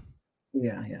Canada. Yeah.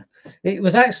 yeah, yeah. It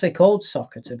was actually called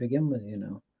soccer to begin with.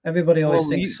 Everybody always Well,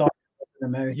 thinks soccer is an your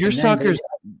American name, but yeah, soccer's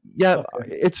yeah, soccer.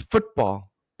 it's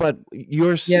football, but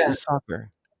yours Yeah, is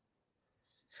soccer.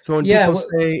 So when yeah, people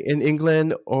say in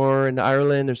England or in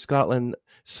Ireland or Scotland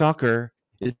soccer,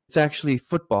 it's actually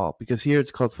football because here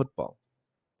it's called football.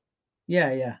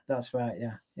 yeah, yeah. That's right.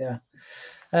 Yeah,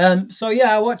 yeah. So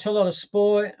yeah, I watch a lot of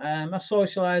sport. I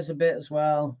socialize a bit as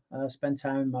well. I spend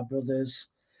time with my brothers,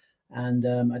 and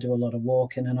I do a lot of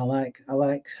walking. And I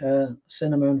like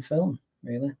cinema and film.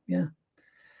 Really, yeah.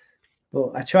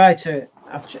 But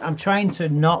I'm trying to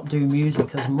not do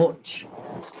music as much.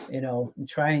 I'm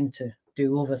trying to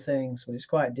do other things, but it's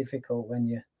quite difficult when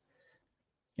you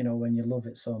love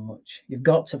it so much. You've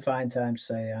got to find time to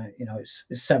say, it's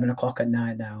 7 o'clock at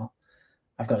night now.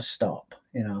 I've got to stop.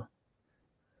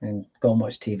 And go and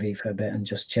watch TV for a bit and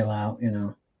just chill out.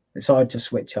 It's hard to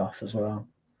switch off as well.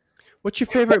 What's your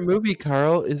favorite movie,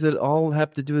 Carl? Is it all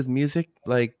have to do with music?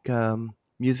 Like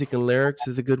Music and Lyrics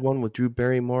is a good one with Drew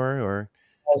Barrymore, or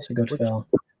It's a good which? film.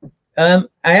 I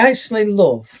actually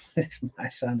love. This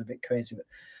might sound a bit crazy, but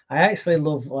I actually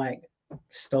love like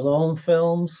Stallone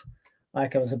films.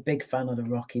 Like I was a big fan of the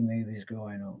Rocky movies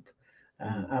growing up.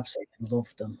 Mm. Absolutely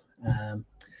loved them.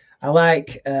 I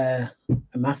like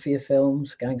mafia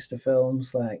films, gangster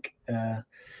films, like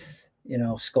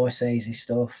Scorsese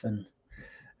stuff and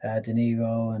De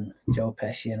Niro and Joe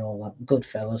Pesci and all that,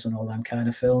 Goodfellas and all them kind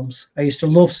of films. I used to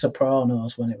love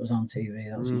Sopranos when it was on TV.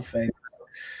 That was my Mm. favorite.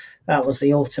 That was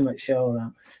the ultimate show.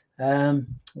 That.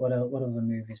 What other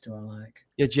movies do I like?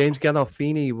 Yeah, James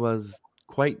Gandolfini was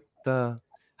quite the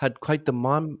had quite the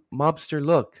mobster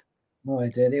look. Oh, I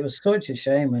did. It was such a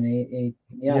shame when he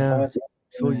had Yeah, heart attack.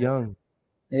 so young.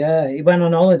 Yeah, he went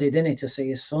on holiday, didn't he, to see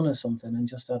his son or something, and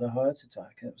just had a heart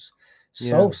attack. It was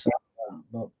so Yeah. sad.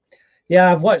 But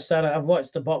yeah, I've watched that. I've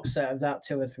watched the box set of that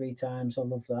 2 or 3 times. I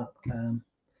love that.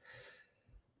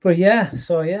 But yeah,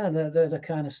 so yeah, they're the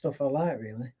kind of stuff I like,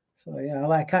 really. So yeah, I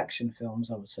like action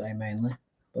films, I would say mainly.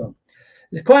 But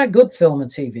it's quite good film and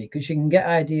TV because you can get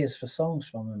ideas for songs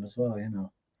from them as well.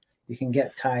 You can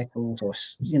get titles, or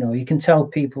you can tell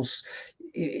people's.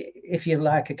 If you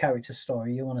like a character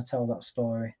story, you want to tell that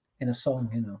story in a song.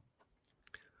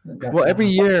 Well, That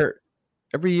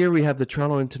every year we have the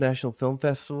Toronto International Film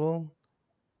Festival,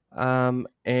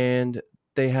 and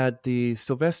they had the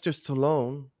Sylvester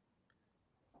Stallone.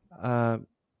 Uh,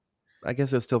 I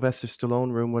guess it was Sylvester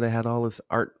Stallone room where they had all this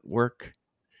artwork,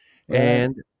 right.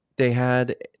 and they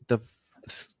had the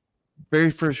very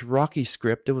first Rocky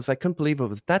script. It was I couldn't believe it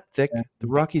was that Yeah, thick. The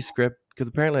Rocky script, because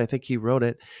apparently I think he wrote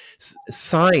it,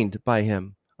 signed by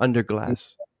him under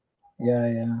glass, yeah,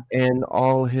 yeah. and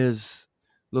all his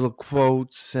little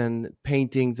quotes and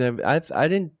paintings. I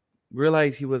didn't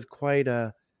realize he was Yeah, quite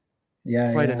an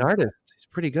yeah. artist. He's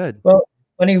pretty good. Well,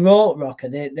 when he wrote Rocker,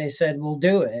 they said, "We'll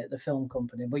do it," the film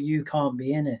company, "but you can't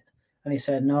be in it." And he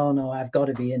said, "No, no, I've got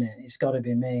to be in it. It's got to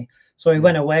be me." So he Yeah.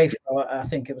 went away for, I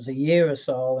think it was a year or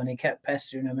so, and he kept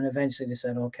pestering him, and eventually they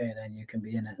said, "Okay, then you can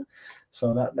be in it."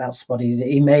 So that's what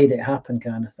he made it happen,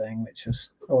 kind of thing, which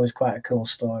was always quite a cool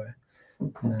story.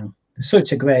 You know,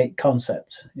 such a great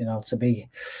concept, you know, to be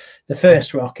the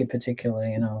first Rocky,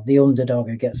 particularly, you know, the underdog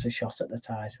who gets a shot at the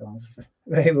title. It's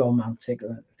very romantic,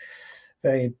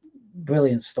 very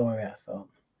brilliant story, I thought.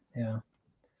 Yeah.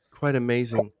 Quite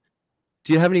amazing.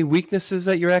 Do you have any weaknesses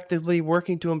that you're actively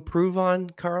working to improve on,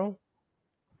 Carl?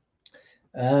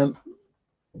 Um,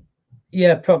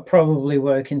 yeah, probably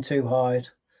working too hard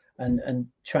and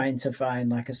trying to find,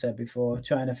 like I said before,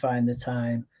 trying to find the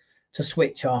time to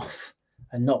switch off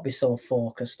and not be so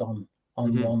focused on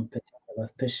Hmm. one particular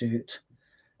pursuit.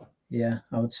 Yeah,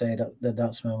 I would say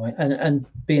that's my way. And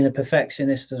being a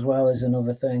perfectionist as well is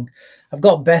another thing. I've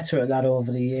got better at that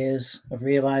over the years. I've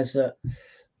realized that,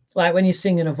 like when you're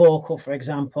singing a vocal, for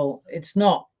example, it's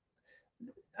not.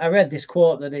 I read this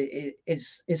quote that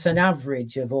it's an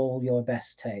average of all your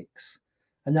best takes,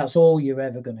 and that's all you're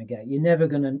ever going to get. You're never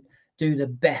going to do the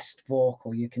best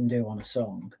vocal you can do on a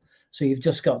song. So you've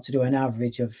just got to do an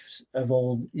average of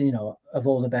all, you know, of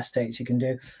all the best takes you can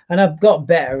do. And I've got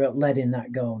better at letting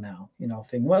that go now. You know,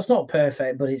 thinking, well, it's not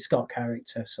perfect, but it's got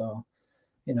character. So,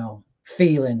 you know,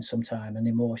 feeling sometime and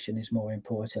emotion is more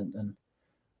important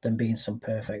than being some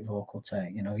perfect vocal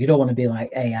take. You know, you don't want to be like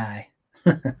AI.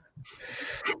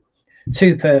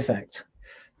 Too perfect,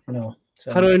 you know.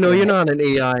 How So do I know yeah, you're not an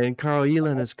AI and Carl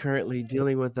Eland is currently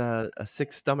dealing with a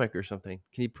sick stomach or something?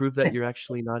 Can you prove that you're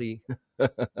actually not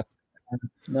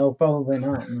no, probably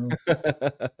not. No.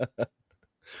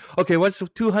 Okay, what's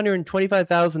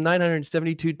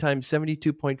 225,972 times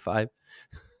 72.5?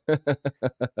 Yeah,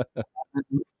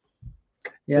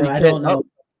 You I can't. don't Oh, know.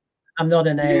 I'm not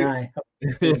an you. AI.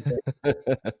 Look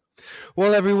at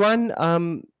Well, everyone,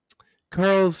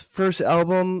 Carl's first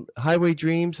album, Highway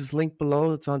Dreams, is linked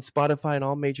below. It's on Spotify and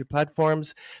all major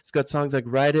platforms. It's got songs like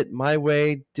Ride It, My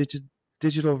Way,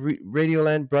 Digital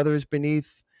Radioland, Brothers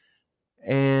Beneath,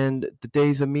 and The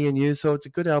Days of Me and You. So it's a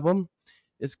good album.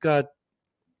 It's got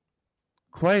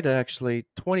quite actually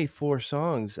 24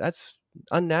 songs. That's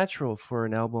unnatural for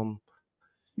an album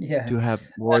yeah, to have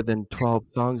more than 12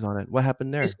 songs on it. What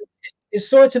happened it's there? it's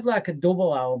sort of like a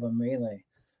double album, really,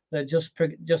 that just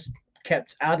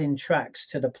kept adding tracks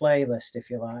to the playlist, if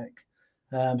you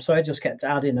like. So I just kept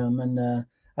adding them, and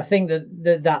I think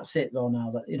that's it though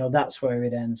now. That, you know, that's where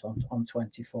it ends on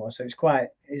 24. So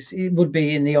it would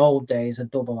be in the old days a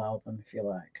double album, if you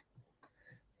like.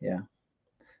 Yeah.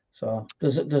 So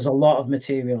there's a lot of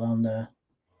material on there.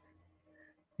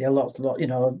 Yeah, you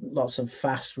know, lots of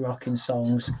fast rocking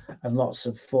songs and lots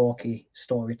of folky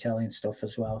storytelling stuff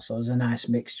as well. So there's a nice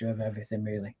mixture of everything,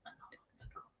 really.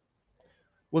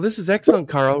 Well, this is excellent,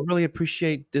 Carl. Really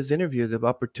appreciate this interview, the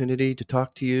opportunity to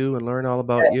talk to you and learn all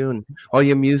about you and all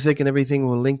your music and everything.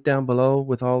 We'll link down below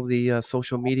with all the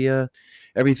social media,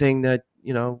 everything that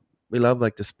we love,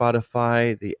 like the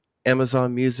Spotify, the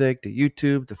Amazon Music, the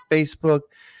YouTube, the Facebook,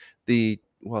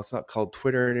 it's not called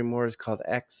Twitter anymore. It's called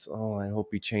X. Oh, I hope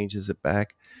he changes it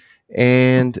back.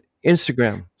 And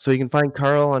Instagram. So you can find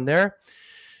Carl on there.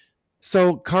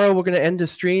 So, Carl, we're going to end the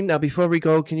stream. Now, before we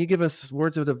go, can you give us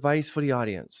words of advice for the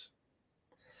audience?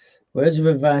 Words of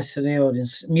advice to the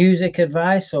audience: music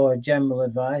advice or general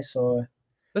advice or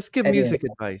Let's give any music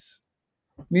advice?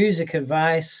 advice. Music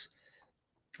advice.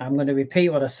 I'm going to repeat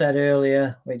what I said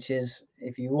earlier, which is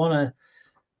if you want to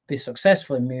be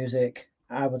successful in music,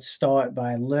 I would start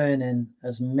by learning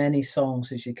as many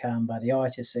songs as you can by the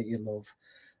artists that you love,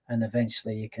 and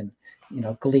eventually you can, you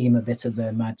know, glean a bit of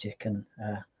their magic and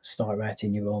start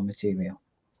writing your own material.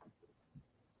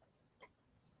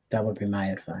 That would be my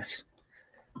advice.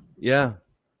 Yeah.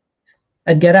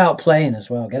 And get out playing as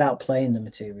well. Get out playing the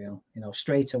material, you know,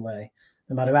 straight away.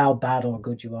 No matter how bad or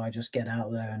good you are, just get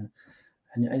out there and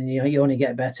you know, you only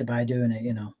get better by doing it,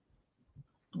 you know.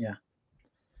 Yeah.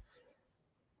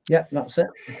 Yeah, that's it.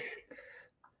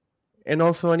 And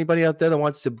also, anybody out there that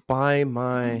wants to buy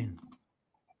my.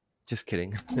 Just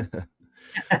kidding.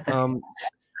 um,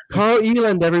 Karl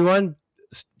Eland, everyone,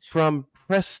 from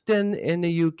Preston in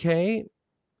the UK.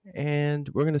 And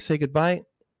we're going to say goodbye.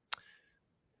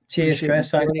 Cheers, Appreciate you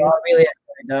Chris. I joining us. really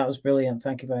enjoyed that. It was brilliant.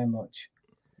 Thank you very much.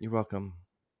 You're welcome.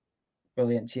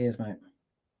 Brilliant. Cheers, mate.